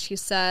thief, to which he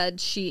said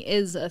she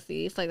is a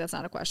thief. Like, that's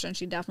not a question.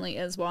 She definitely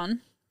is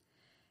one.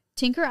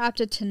 Tinker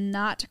opted to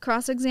not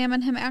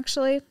cross-examine him,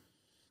 actually.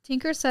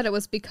 Tinker said it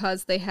was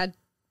because they had,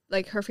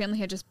 like, her family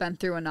had just been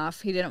through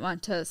enough. He didn't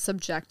want to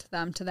subject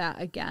them to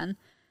that again.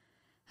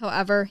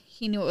 However,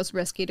 he knew it was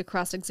risky to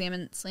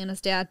cross-examine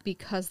Selena's dad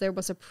because there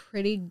was a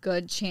pretty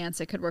good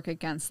chance it could work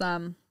against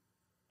them.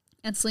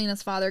 And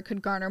Selena's father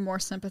could garner more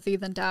sympathy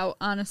than doubt,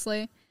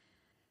 honestly.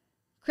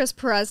 Chris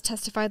Perez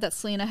testified that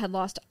Selena had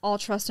lost all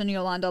trust in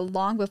Yolanda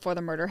long before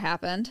the murder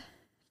happened.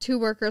 2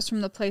 workers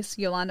from the place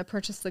Yolanda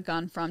purchased the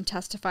gun from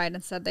testified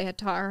and said they had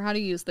taught her how to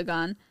use the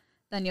gun.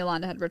 Then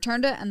Yolanda had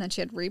returned it, and then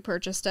she had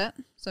repurchased it.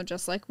 So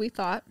just like we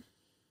thought.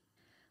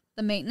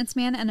 The maintenance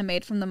man and a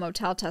maid from the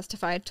motel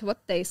testified to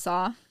what they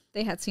saw.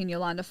 They had seen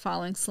Yolanda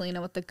following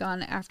Selena with the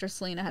gun after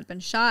Selena had been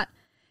shot,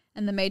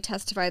 and the maid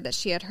testified that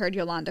she had heard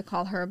Yolanda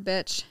call her a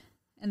bitch,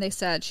 and they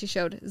said she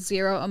showed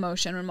zero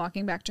emotion when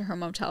walking back to her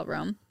motel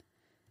room.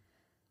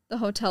 The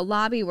hotel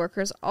lobby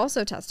workers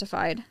also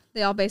testified.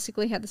 They all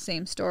basically had the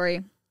same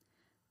story.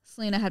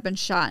 Selena had been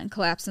shot and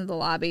collapsed into the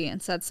lobby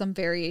and said some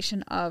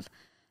variation of,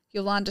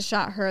 Yolanda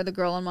shot her, the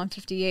girl in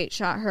 158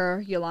 shot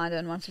her, Yolanda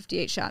in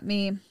 158 shot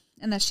me,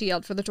 and that she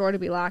yelled for the door to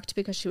be locked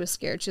because she was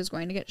scared she was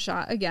going to get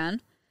shot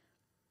again.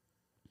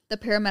 The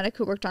paramedic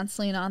who worked on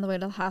Selena on the way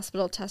to the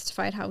hospital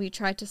testified how he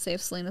tried to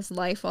save Selena's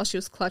life while she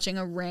was clutching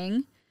a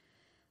ring.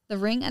 The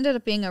ring ended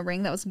up being a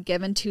ring that was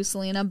given to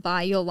Selena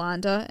by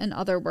Yolanda and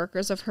other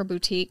workers of her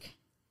boutique.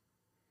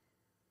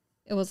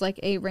 It was like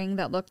a ring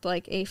that looked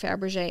like a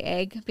Fabergé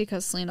egg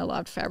because Selena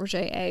loved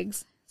Fabergé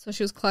eggs. So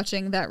she was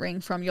clutching that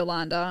ring from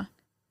Yolanda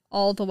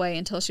all the way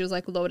until she was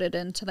like loaded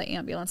into the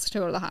ambulance to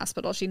go to the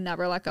hospital. She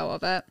never let go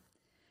of it.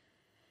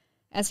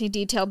 As he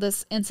detailed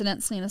this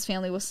incident, Selena's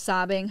family was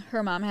sobbing.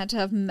 Her mom had to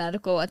have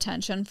medical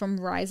attention from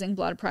rising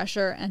blood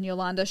pressure, and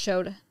Yolanda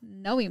showed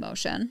no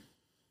emotion.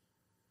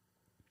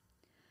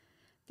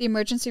 The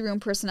emergency room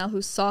personnel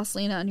who saw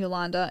Selena and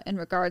Yolanda in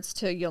regards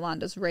to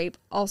Yolanda's rape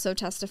also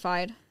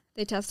testified.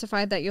 They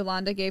testified that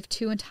Yolanda gave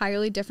 2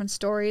 entirely different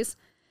stories,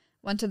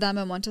 one to them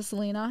and one to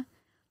Selena.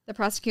 The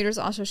prosecutors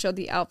also showed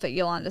the outfit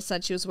Yolanda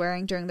said she was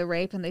wearing during the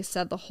rape, and they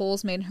said the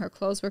holes made in her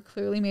clothes were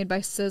clearly made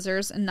by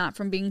scissors and not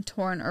from being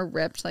torn or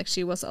ripped like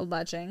she was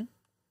alleging.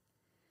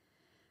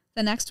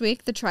 The next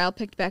week, the trial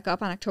picked back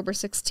up on October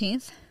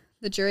 16th.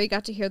 The jury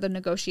got to hear the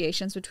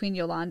negotiations between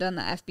Yolanda and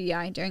the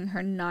FBI during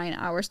her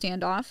 9-hour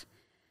standoff.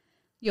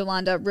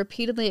 Yolanda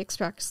repeatedly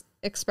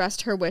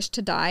expressed her wish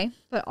to die,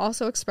 but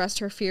also expressed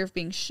her fear of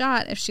being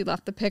shot if she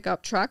left the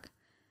pickup truck.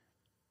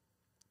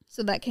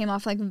 So that came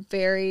off like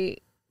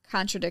very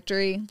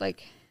contradictory,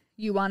 like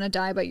you want to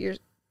die, but you're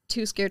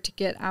too scared to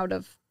get out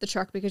of the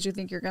truck because you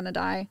think you're going to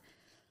die.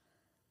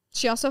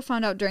 She also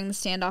found out during the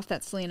standoff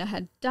that Selena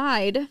had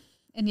died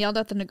and yelled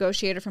at the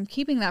negotiator from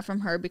keeping that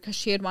from her because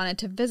she had wanted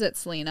to visit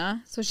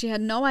Selena. So she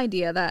had no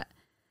idea that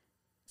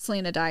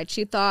Selena died.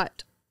 She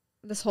thought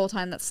this whole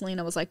time that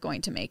Selena was like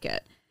going to make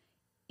it.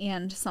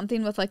 And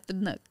something with like the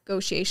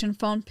negotiation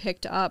phone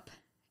picked up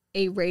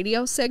a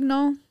radio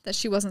signal that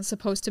she wasn't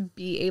supposed to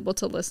be able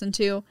to listen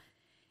to.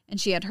 And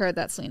she had heard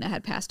that Selena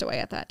had passed away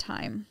at that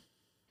time.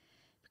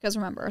 Because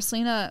remember,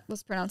 Selena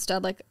was pronounced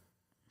dead like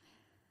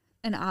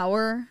an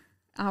hour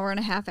and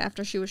a half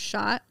after she was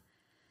shot.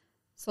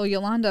 So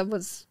Yolanda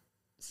was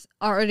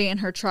already in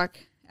her truck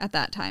at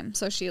that time.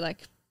 So she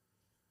like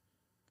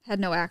had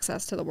no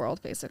access to the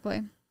world,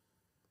 basically.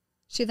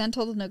 She then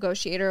told the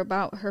negotiator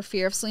about her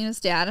fear of Selena's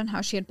dad and how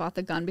she had bought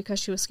the gun because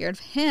she was scared of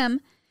him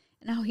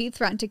and how he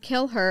threatened to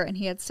kill her and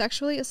he had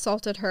sexually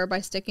assaulted her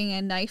by sticking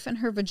a knife in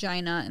her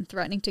vagina and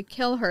threatening to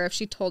kill her if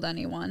she told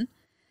anyone.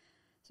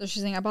 So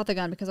she's saying, I bought the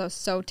gun because I was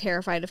so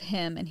terrified of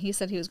him and he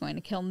said he was going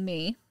to kill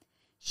me.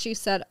 She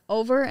said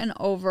over and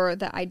over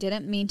that I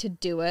didn't mean to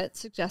do it,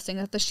 suggesting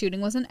that the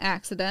shooting was an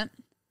accident.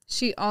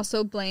 She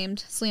also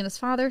blamed Selena's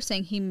father,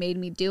 saying he made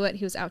me do it.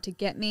 He was out to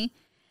get me.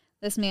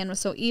 This man was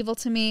so evil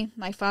to me.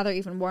 My father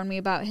even warned me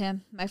about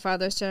him. My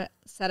father said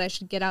I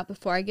should get out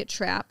before I get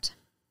trapped.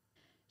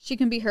 She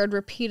can be heard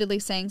repeatedly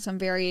saying some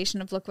variation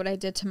of, look what I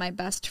did to my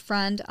best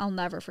friend. I'll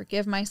never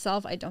forgive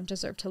myself. I don't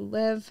deserve to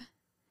live.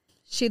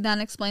 She then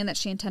explained that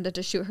she intended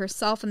to shoot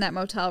herself in that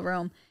motel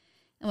room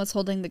and was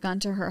holding the gun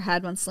to her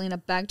head when Selena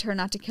begged her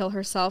not to kill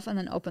herself and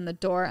then opened the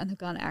door and the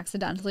gun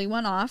accidentally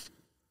went off.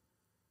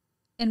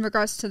 In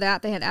regards to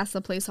that, they had asked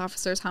the police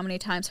officers how many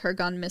times her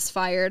gun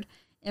misfired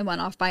and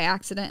went off by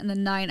accident in the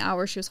 9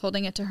 hours she was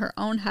holding it to her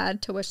own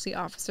head, to which the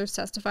officers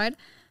testified,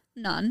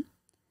 none.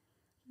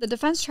 The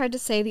defense tried to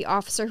say the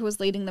officer who was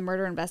leading the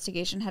murder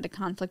investigation had a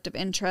conflict of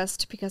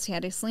interest because he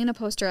had a Selena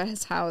poster at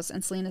his house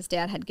and Selena's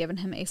dad had given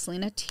him a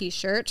Selena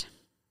t-shirt.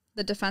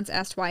 The defense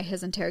asked why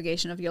his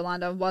interrogation of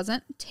Yolanda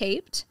wasn't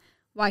taped,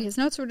 why his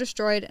notes were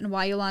destroyed, and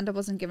why Yolanda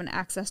wasn't given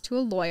access to a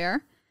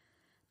lawyer.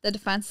 The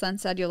defense then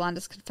said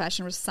Yolanda's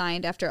confession was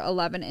signed after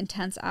 11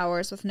 intense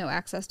hours with no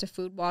access to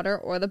food, water,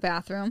 or the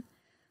bathroom.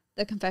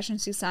 The confession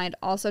she signed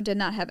also did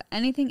not have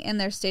anything in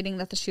there stating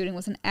that the shooting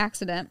was an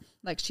accident,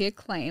 like she had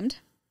claimed.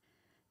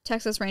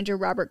 Texas Ranger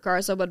Robert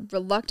Garza would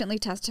reluctantly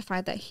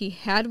testify that he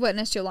had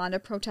witnessed Yolanda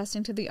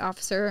protesting to the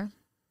officer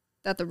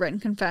that the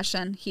written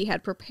confession he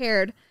had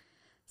prepared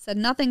said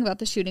nothing about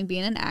the shooting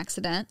being an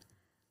accident.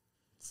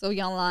 So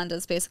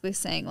Yolanda's basically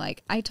saying,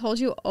 like, I told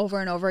you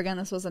over and over again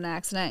this was an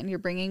accident, and you're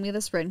bringing me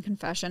this written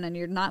confession, and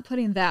you're not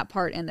putting that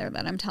part in there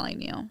that I'm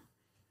telling you.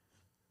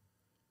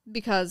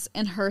 Because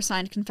in her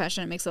signed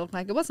confession, it makes it look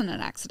like it wasn't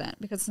an accident,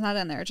 because it's not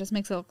in there. It just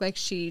makes it look like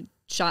she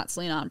shot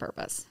Selena on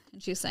purpose.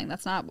 And she's saying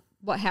that's not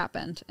what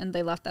happened, and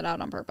they left that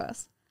out on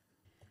purpose.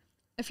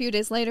 A few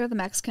days later, the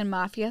Mexican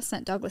Mafia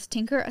sent Douglas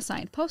Tinker a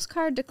signed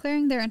postcard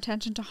declaring their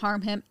intention to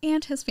harm him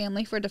and his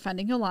family for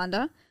defending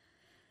Yolanda.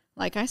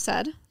 Like I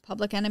said,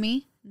 public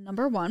enemy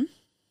number one.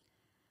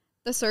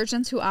 The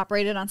surgeons who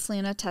operated on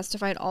Selena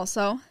testified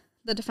also.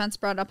 The defense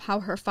brought up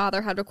how her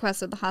father had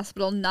requested the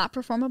hospital not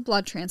perform a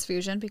blood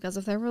transfusion because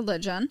of their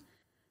religion.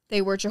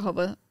 They were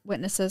Jehovah's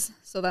Witnesses,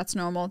 so that's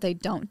normal. They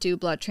don't do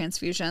blood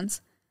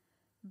transfusions.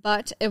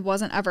 But it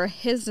wasn't ever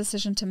his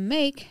decision to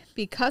make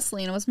because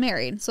Selena was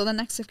married. So the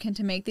next of kin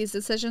to make these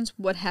decisions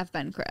would have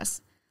been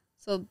Chris.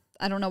 So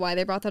I don't know why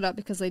they brought that up,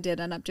 because they did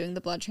end up doing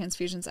the blood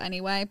transfusions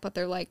anyway. But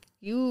they're like,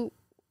 you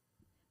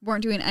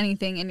weren't doing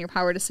anything in your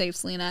power to save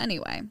Selena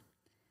anyway.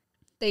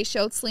 They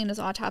showed Selena's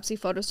autopsy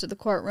photos to the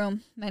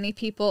courtroom. Many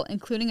people,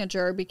 including a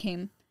juror,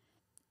 became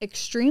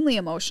extremely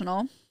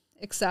emotional.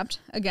 Except,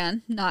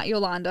 again, not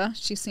Yolanda.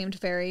 She seemed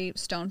very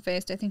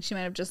stone-faced. I think she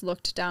might have just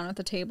looked down at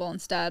the table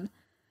instead.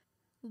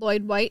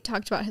 Lloyd White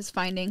talked about his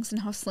findings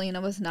and how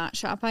Selena was not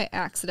shot by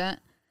accident.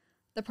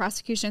 The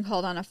prosecution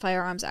called on a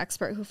firearms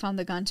expert who found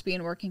the gun to be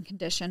in working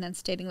condition and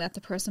stating that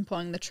the person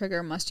pulling the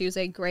trigger must use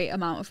a great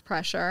amount of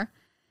pressure.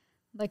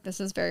 Like,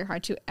 this is very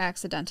hard to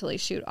accidentally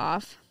shoot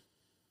off.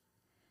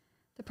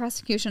 The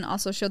prosecution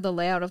also showed the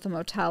layout of the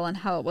motel and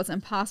how it was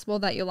impossible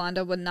that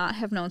Yolanda would not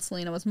have known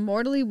Selena was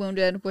mortally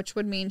wounded, which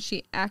would mean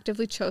she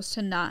actively chose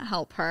to not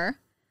help her.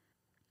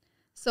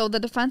 So the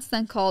defense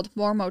then called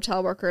more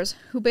motel workers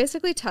who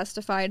basically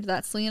testified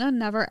that Selena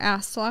never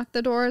asked to lock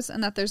the doors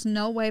and that there's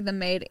no way the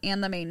maid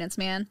and the maintenance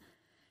man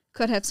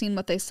could have seen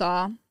what they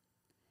saw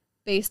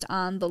based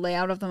on the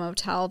layout of the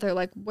motel. They're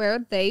like, where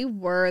they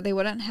were, they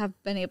wouldn't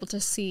have been able to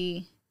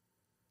see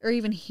or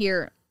even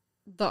hear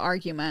the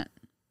argument.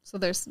 So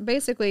there's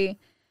basically,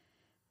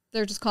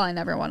 they're just calling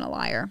everyone a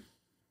liar.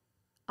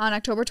 On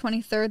October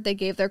 23rd, they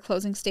gave their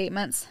closing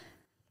statements.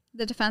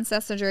 The defense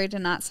asked the jury to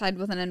not side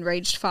with an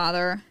enraged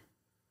father,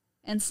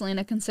 and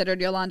Selena considered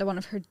Yolanda one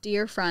of her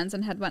dear friends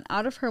and had went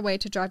out of her way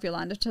to drive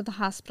Yolanda to the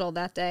hospital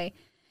that day,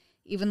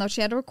 even though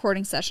she had a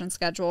recording session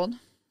scheduled.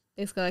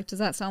 Basically, like, does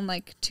that sound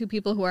like two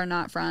people who are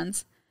not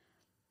friends?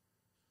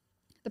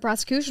 The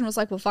prosecution was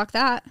like, well, fuck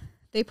that.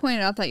 They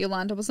pointed out that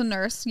Yolanda was a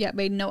nurse, yet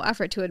made no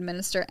effort to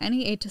administer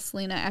any aid to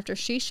Selena after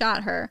she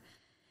shot her.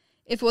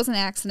 If it was an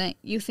accident,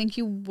 you think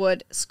you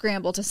would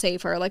scramble to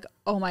save her. Like,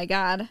 oh my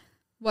God,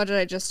 what did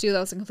I just do? That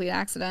was a complete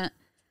accident.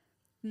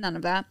 None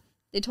of that.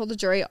 They told the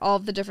jury all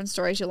of the different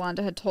stories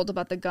Yolanda had told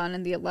about the gun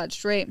and the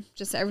alleged rape.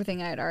 Just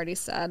everything I had already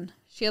said.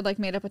 She had, like,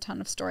 made up a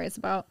ton of stories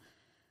about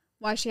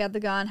why she had the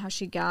gun, how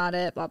she got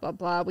it, blah, blah,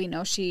 blah. We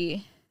know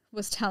she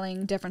was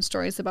telling different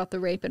stories about the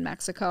rape in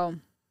Mexico.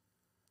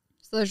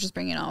 So they're just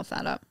bringing all of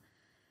that up.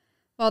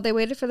 While they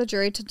waited for the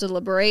jury to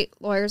deliberate,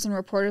 lawyers and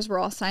reporters were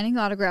all signing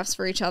autographs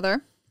for each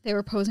other. They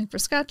were posing for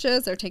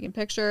sketches. They were taking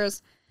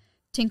pictures.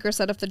 Tinker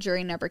said if the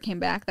jury never came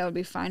back, that would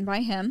be fine by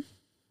him.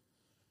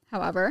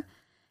 However,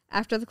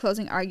 After the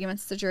closing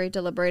arguments, the jury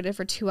deliberated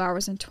for 2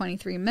 hours and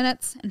 23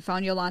 minutes and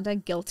found Yolanda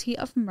guilty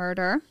of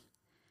murder.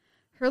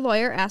 Her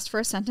lawyer asked for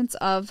a sentence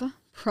of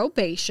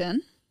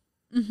probation.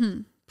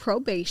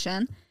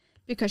 Probation,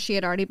 because she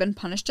had already been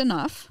punished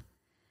enough.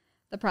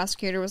 The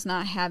prosecutor was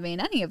not having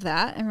any of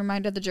that and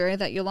reminded the jury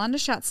that Yolanda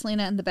shot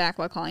Selena in the back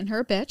while calling her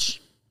a bitch.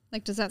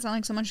 Like, does that sound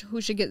like someone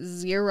who should get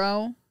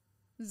zero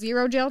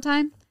jail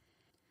time?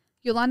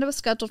 Yolanda was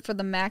scheduled for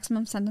the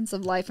maximum sentence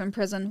of life in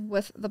prison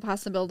with the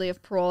possibility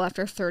of parole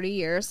after 30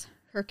 years.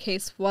 Her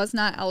case was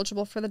not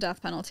eligible for the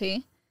death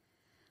penalty.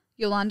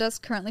 Yolanda is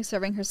currently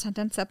serving her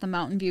sentence at the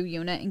Mountain View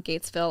unit in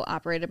Gatesville,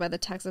 operated by the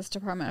Texas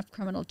Department of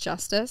Criminal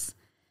Justice.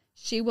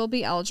 She will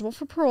be eligible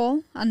for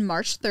parole on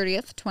March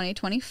 30th,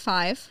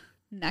 2025,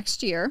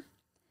 next year.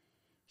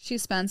 She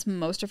spends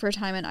most of her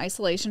time in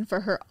isolation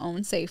for her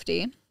own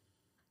safety.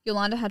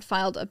 Yolanda had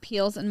filed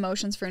appeals and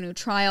motions for a new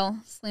trial.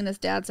 Selena's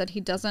dad said he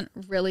doesn't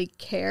really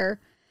care.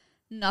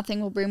 Nothing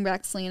will bring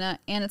back Selena,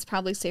 and it's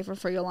probably safer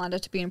for Yolanda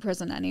to be in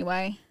prison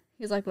anyway.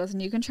 He's like,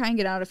 listen, you can try and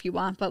get out if you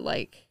want, but,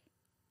 like,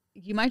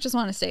 you might just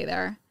want to stay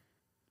there.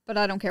 But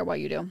I don't care what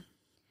you do.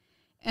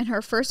 In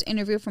her first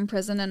interview from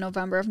prison in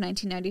November of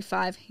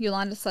 1995,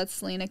 Yolanda said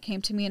Selena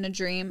came to me in a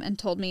dream and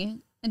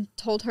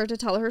told her to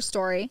tell her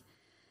story.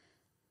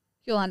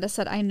 Yolanda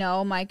said, I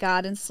know, my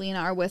God and Selena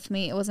are with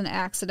me. It was an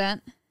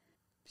accident.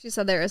 She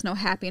said there is no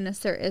happiness,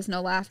 there is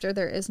no laughter,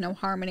 there is no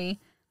harmony.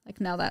 Like,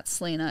 now that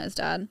Selena is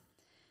dead.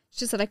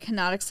 She said, I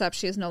cannot accept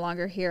she is no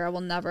longer here. I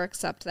will never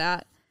accept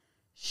that.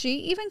 She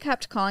even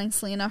kept calling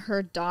Selena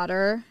her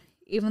daughter,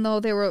 even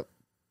though they were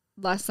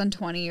less than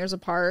 20 years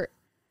apart.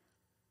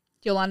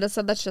 Yolanda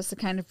said that's just the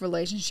kind of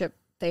relationship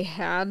they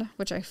had,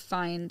 which I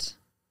find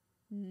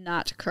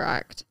not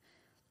correct.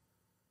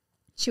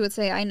 She would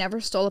say, I never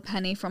stole a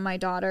penny from my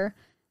daughter.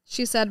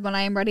 She said, when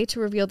I am ready to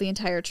reveal the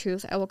entire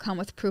truth, I will come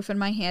with proof in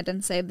my hand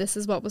and say, this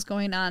is what was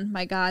going on.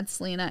 My God,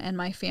 Selena, and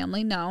my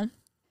family know.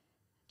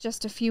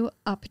 Just a few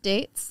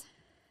updates.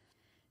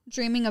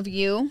 Dreaming of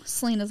You,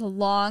 Selena's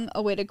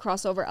long-awaited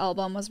crossover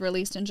album, was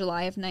released in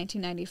July of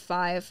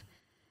 1995.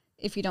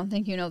 If you don't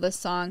think you know this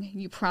song,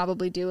 you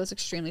probably do. It's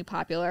extremely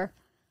popular.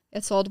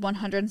 It sold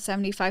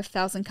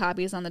 175,000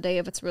 copies on the day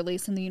of its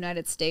release in the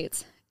United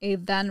States, a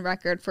then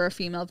record for a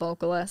female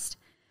vocalist,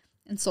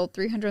 and sold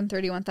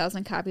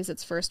 331,000 copies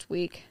its first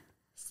week.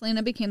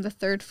 Selena became the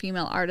third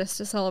female artist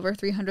to sell over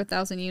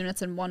 300,000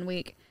 units in 1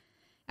 week,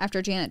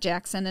 after Janet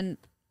Jackson and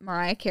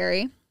Mariah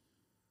Carey.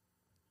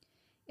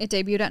 It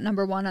debuted at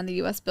number 1 on the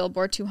U.S.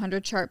 Billboard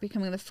 200 chart,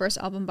 becoming the first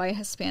album by a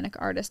Hispanic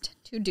artist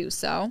to do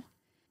so.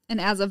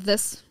 And as of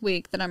this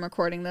week that I'm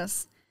recording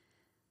this,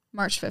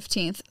 March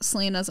 15th,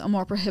 Selena's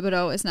Amor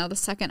Prohibido is now the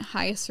second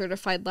highest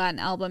certified Latin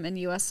album in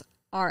U.S.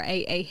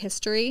 RAA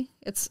history.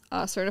 It's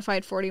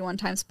certified 41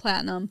 times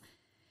platinum.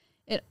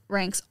 It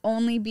ranks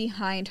only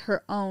behind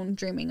her own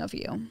Dreaming of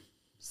You.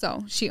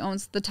 So she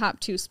owns the top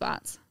 2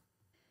 spots.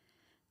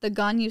 The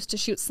gun used to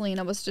shoot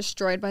Selena was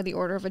destroyed by the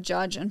order of a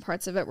judge, and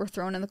parts of it were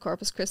thrown in the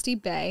Corpus Christi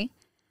Bay.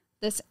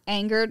 This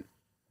angered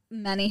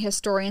many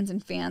historians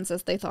and fans,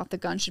 as they thought the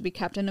gun should be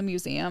kept in a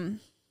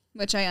museum,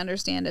 which I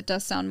understand. It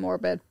does sound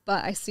morbid,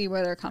 but I see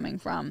where they're coming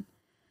from.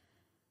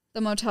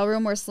 The motel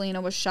room where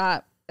Selena was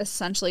shot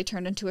essentially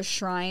turned into a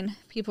shrine.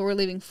 People were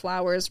leaving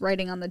flowers,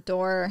 writing on the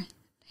door,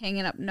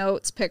 hanging up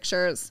notes,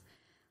 pictures.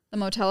 The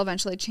motel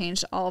eventually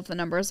changed all of the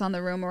numbers on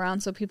the room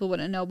around so people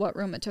wouldn't know what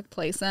room it took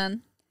place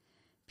in.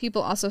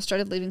 People also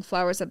started leaving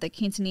flowers at the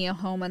Quintanilla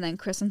home and then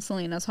Chris and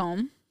Selena's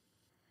home.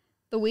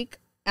 The week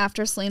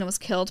after Selena was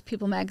killed,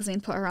 People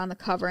magazine put her on the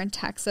cover in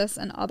Texas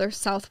and other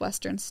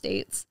southwestern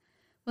states.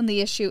 When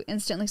the issue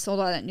instantly sold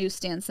out at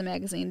newsstands, the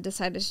magazine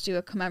decided to do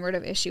a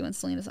commemorative issue in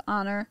Selena's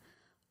honor,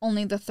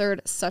 only the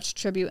third such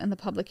tribute in the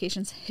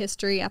publication's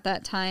history at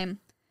that time.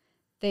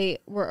 They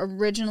were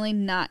originally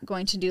not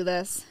going to do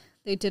this.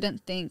 They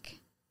didn't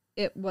think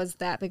it was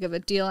that big of a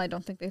deal. I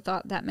don't think they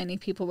thought that many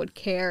people would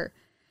care.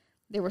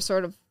 They were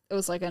it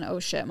was like an oh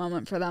shit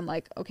moment for them.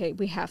 Like, okay,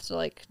 we have to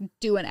like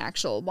do an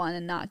actual one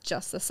and not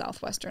just the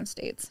southwestern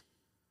states.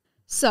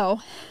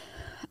 So,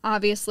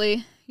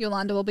 obviously,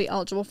 Yolanda will be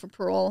eligible for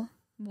parole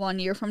 1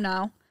 year from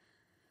now.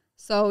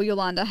 So,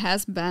 Yolanda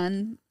has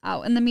been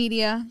out in the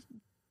media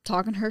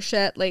talking her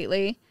shit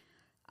lately.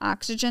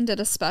 Oxygen did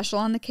a special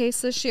on the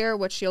case this year,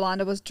 which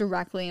Yolanda was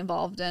directly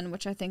involved in,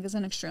 which I think is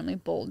an extremely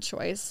bold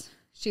choice.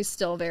 She's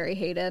still very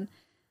hated.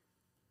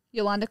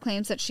 Yolanda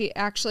claims that she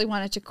actually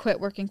wanted to quit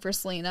working for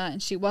Selena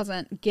and she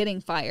wasn't getting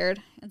fired,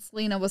 and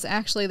Selena was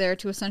actually there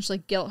to essentially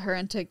guilt her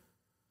into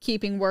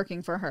keeping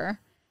working for her.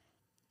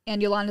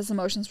 And Yolanda's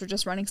emotions were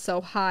just running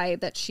so high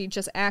that she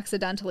just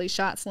accidentally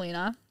shot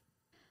Selena.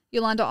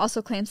 Yolanda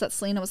also claims that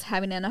Selena was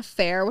having an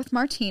affair with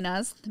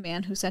Martinez, the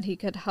man who said he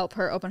could help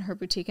her open her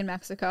boutique in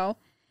Mexico,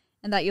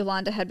 and that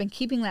Yolanda had been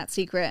keeping that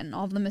secret and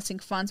all of the missing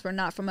funds were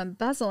not from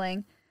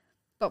embezzling,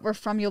 but were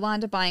from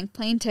Yolanda buying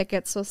plane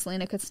tickets so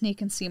Selena could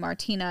sneak and see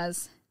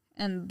Martinez,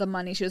 and the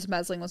money she was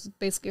embezzling was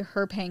basically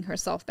her paying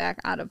herself back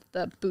out of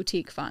the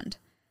boutique fund.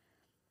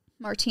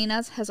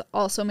 Martinez has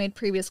also made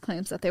previous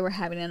claims that they were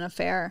having an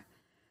affair.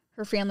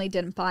 Her family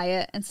didn't buy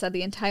it and said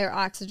the entire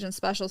Oxygen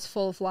special is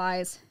full of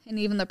lies. And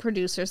even the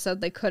producer said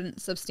they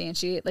couldn't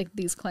substantiate like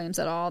these claims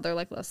at all. They're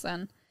like,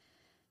 listen,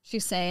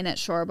 she's saying it,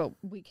 sure, but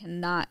we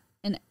cannot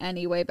in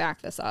any way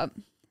back this up.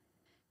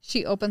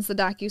 She opens the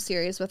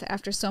docuseries with,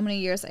 after so many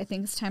years, I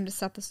think it's time to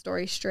set the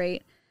story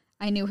straight.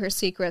 I knew her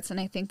secrets, and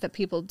I think that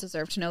people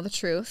deserve to know the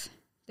truth.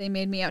 They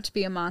made me out to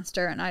be a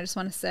monster, and I just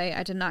want to say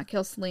I did not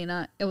kill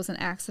Selena. It was an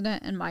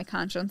accident, and my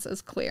conscience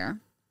is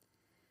clear.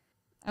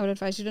 I would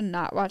advise you to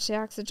not watch the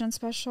Oxygen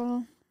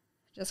special,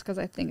 just because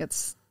I think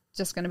it's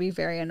just going to be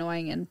very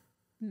annoying and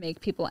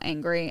make people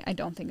angry. I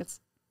don't think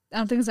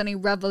there's any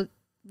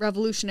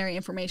revolutionary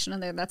information in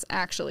there that's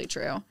actually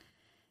true.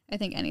 I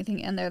think anything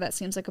in there that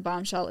seems like a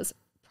bombshell is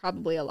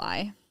probably a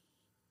lie.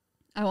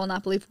 I will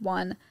not believe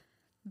one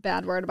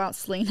bad word about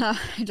Selena.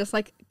 I just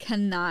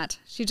cannot.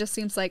 She just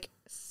seems like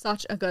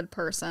such a good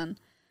person.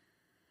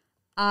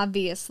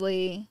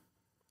 Obviously,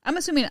 I'm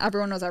assuming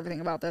everyone knows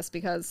everything about this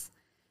because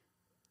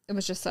it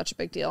was just such a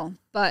big deal.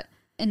 But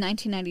in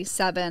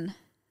 1997,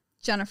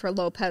 Jennifer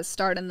Lopez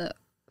starred in the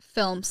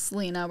film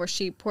Selena, where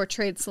she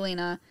portrayed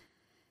Selena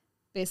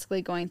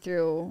basically going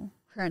through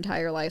her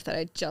entire life that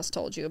I just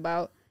told you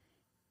about.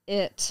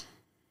 It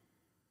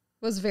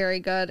was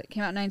very good. It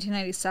came out in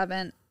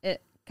 1997.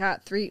 It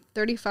got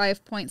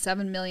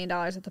 $35.7 million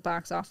at the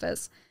box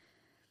office,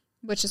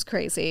 which is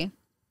crazy.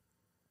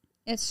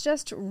 It's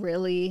just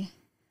really,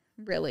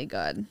 really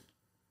good.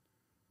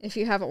 If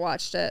you haven't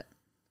watched it,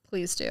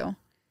 please do.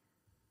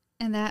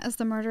 And that is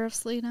the murder of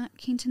Selena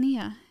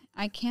Quintanilla.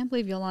 I can't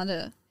believe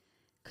Yolanda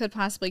could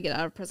possibly get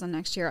out of prison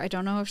next year. I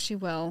don't know if she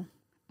will.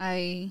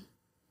 I'm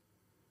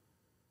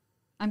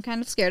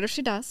kind of scared if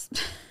she does.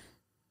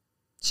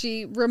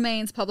 She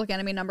remains public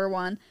enemy number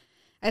one.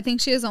 I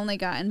think she has only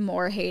gotten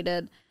more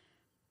hated.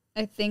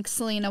 I think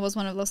Selena was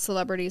one of those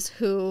celebrities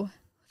who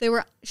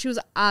she was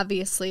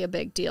obviously a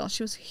big deal.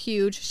 She was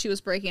huge. She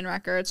was breaking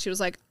records. She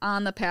was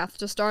on the path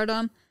to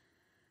stardom.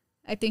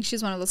 I think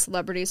she's one of those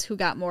celebrities who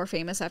got more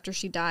famous after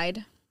she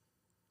died.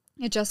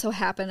 It just so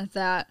happened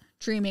that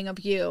Dreaming of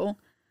You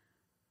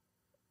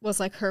was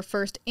her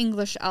first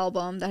English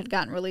album that had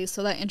gotten released.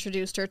 So that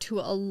introduced her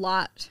to a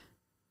lot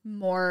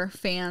more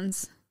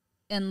fans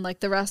in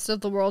the rest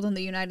of the world in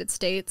the United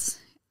States,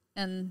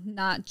 and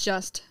not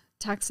just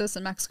Texas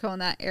and Mexico in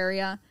that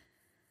area.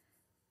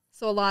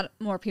 So a lot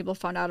more people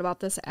found out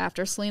about this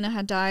after Selena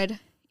had died.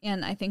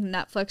 And I think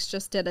Netflix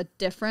just did a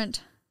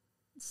different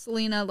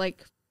Selena,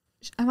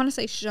 I want to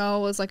say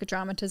show, was a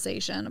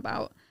dramatization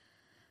about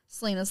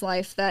Selena's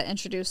life that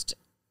introduced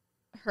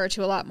her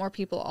to a lot more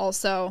people.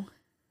 Also,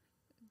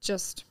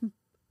 just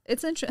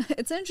it's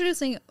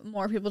introducing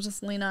more people to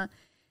Selena.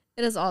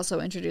 It is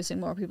also introducing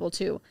more people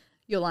to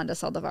Yolanda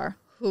Saldivar,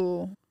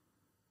 who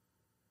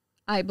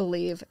I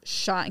believe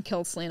shot and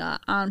killed Selena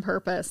on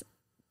purpose,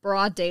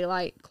 broad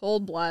daylight,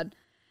 cold blood.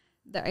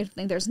 I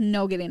think there's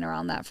no getting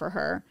around that for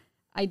her.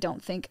 I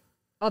don't think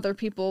other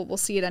people will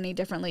see it any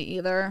differently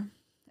either.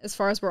 As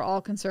far as we're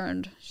all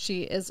concerned,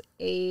 she is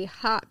a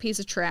hot piece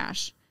of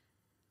trash.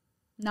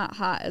 Not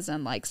hot as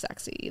in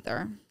sexy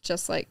either.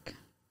 Just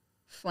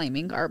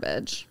flaming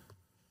garbage.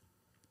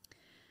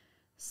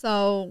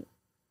 So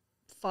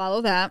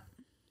follow that.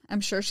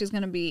 I'm sure she's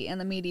going to be in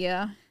the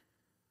media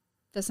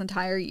this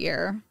entire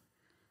year,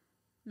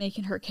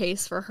 making her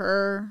case for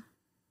her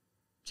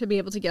to be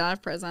able to get out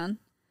of prison.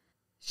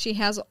 She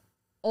has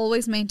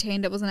always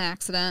maintained it was an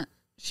accident.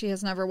 She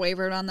has never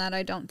wavered on that,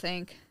 I don't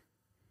think.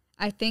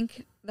 I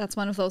think that's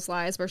one of those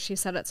lies where she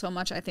said it so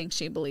much, I think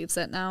she believes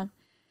it now.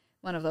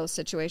 One of those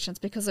situations,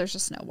 because there's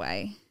just no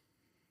way.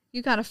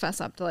 You got to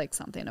fess up to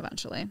something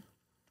eventually.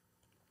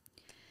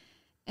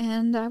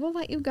 And I will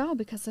let you go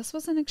because this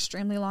was an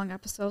extremely long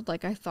episode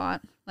like I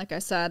thought. Like I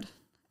said,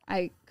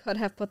 I could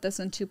have put this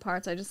in 2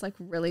 parts. I just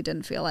really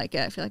didn't feel like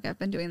it. I feel like I've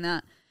been doing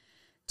that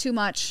too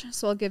much.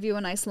 So I'll give you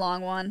a nice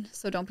long one.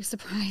 So don't be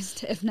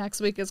surprised if next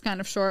week is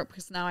kind of short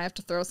because now I have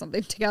to throw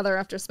something together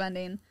after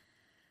spending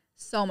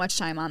so much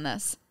time on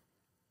this.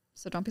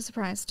 So don't be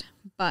surprised.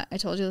 But I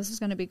told you this was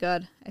going to be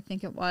good. I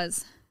think it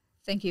was.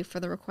 Thank you for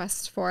the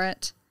requests for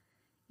it.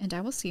 And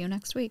I will see you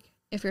next week.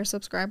 If you're a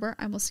subscriber,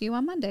 I will see you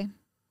on Monday.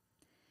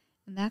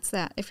 And that's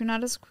that. If you're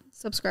not a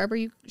subscriber,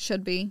 you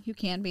should be. You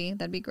can be.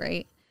 That'd be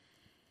great.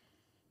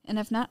 And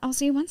if not, I'll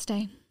see you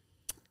Wednesday.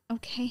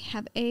 Okay,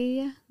 have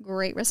a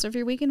great rest of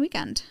your week and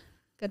weekend.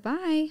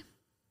 Goodbye.